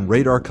time on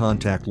Radar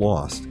Contact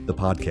Lost, the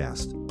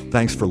podcast.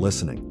 Thanks for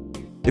listening.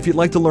 If you'd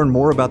like to learn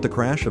more about the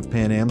crash of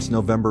Pan Am's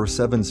November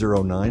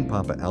 709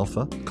 Papa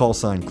Alpha, call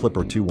sign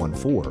Clipper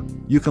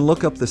 214, you can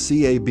look up the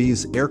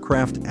CAB's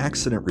Aircraft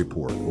Accident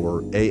Report,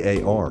 or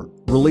AAR,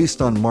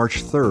 released on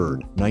March 3,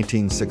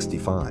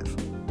 1965.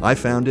 I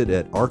found it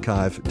at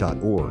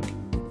archive.org.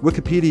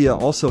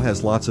 Wikipedia also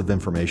has lots of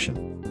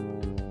information.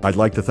 I'd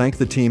like to thank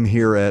the team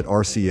here at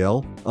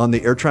RCL. On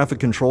the air traffic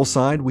control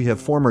side, we have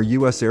former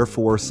U.S. Air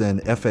Force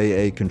and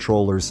FAA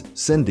controllers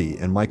Cindy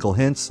and Michael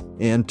Hintz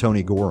and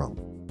Tony Gorham.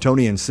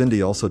 Tony and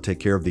Cindy also take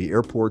care of the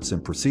airports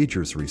and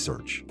procedures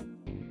research.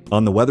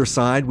 On the weather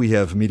side, we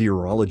have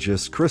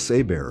meteorologists Chris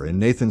Hebert and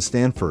Nathan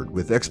Stanford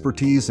with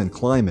expertise in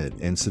climate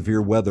and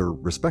severe weather,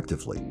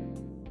 respectively.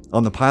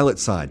 On the pilot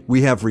side,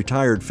 we have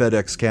retired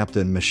FedEx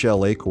Captain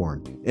Michelle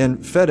Acorn and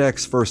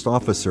FedEx First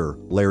Officer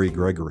Larry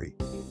Gregory.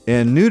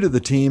 And new to the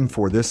team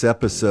for this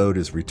episode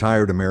is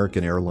retired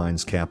American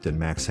Airlines Captain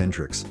Max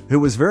Hendricks, who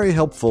was very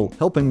helpful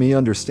helping me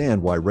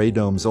understand why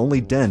radomes only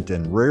dent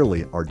and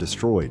rarely are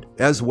destroyed,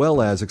 as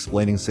well as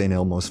explaining St.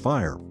 Elmo's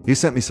fire. He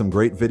sent me some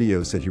great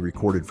videos that he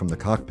recorded from the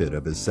cockpit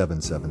of his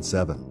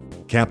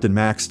 777. Captain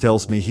Max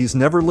tells me he's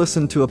never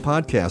listened to a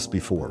podcast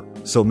before,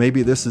 so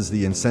maybe this is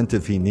the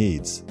incentive he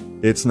needs.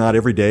 It's not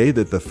every day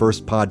that the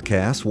first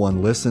podcast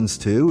one listens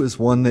to is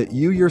one that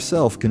you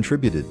yourself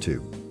contributed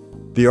to.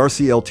 The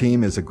RCL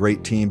team is a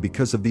great team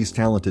because of these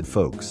talented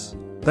folks.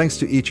 Thanks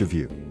to each of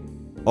you.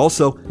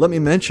 Also, let me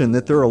mention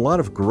that there are a lot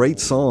of great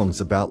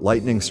songs about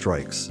lightning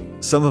strikes.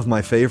 Some of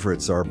my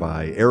favorites are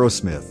by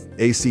Aerosmith,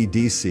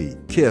 AC/DC,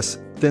 Kiss,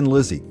 Thin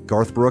Lizzy,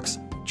 Garth Brooks,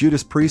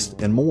 Judas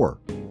Priest, and more.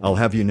 I'll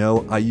have you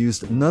know I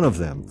used none of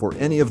them for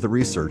any of the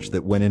research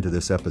that went into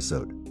this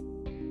episode.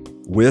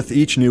 With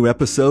each new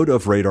episode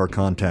of Radar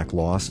Contact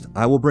Lost,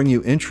 I will bring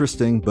you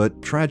interesting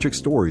but tragic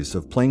stories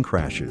of plane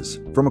crashes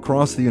from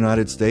across the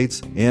United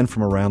States and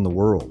from around the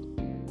world.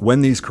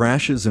 When these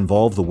crashes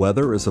involve the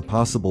weather as a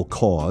possible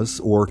cause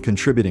or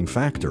contributing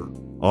factor,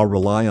 I'll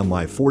rely on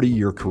my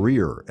 40-year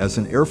career as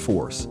an Air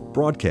Force,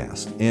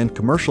 broadcast, and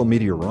commercial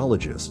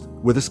meteorologist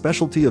with a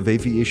specialty of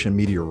aviation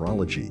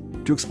meteorology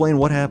to explain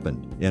what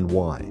happened and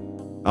why.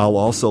 I'll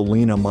also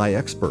lean on my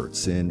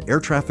experts in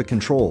air traffic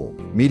control,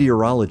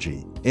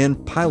 meteorology,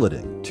 and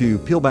piloting to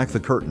peel back the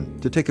curtain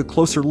to take a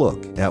closer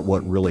look at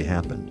what really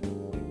happened.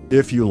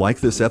 If you like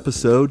this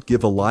episode,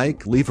 give a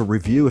like, leave a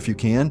review if you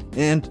can,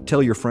 and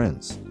tell your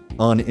friends.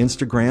 On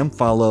Instagram,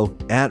 follow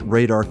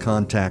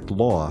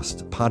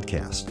 @RadarContactLost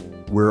podcast.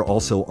 We're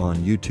also on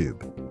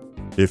YouTube.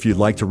 If you'd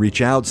like to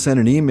reach out, send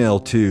an email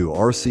to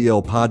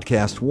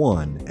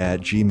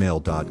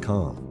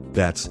rclpodcast1@gmail.com.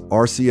 That's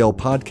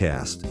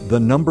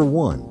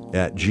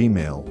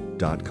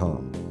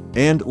rclpodcast1@gmail.com.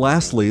 And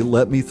lastly,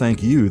 let me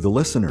thank you, the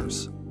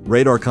listeners.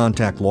 Radar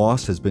Contact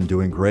Lost has been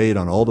doing great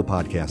on all the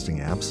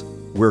podcasting apps.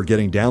 We're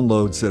getting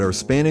downloads that are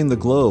spanning the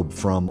globe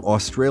from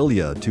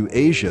Australia to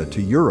Asia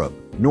to Europe,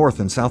 North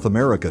and South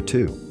America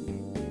too.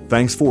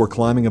 Thanks for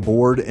climbing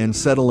aboard and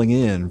settling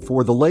in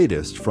for the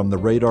latest from the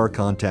Radar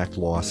Contact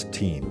Lost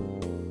team.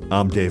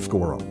 I'm Dave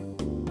Gorham.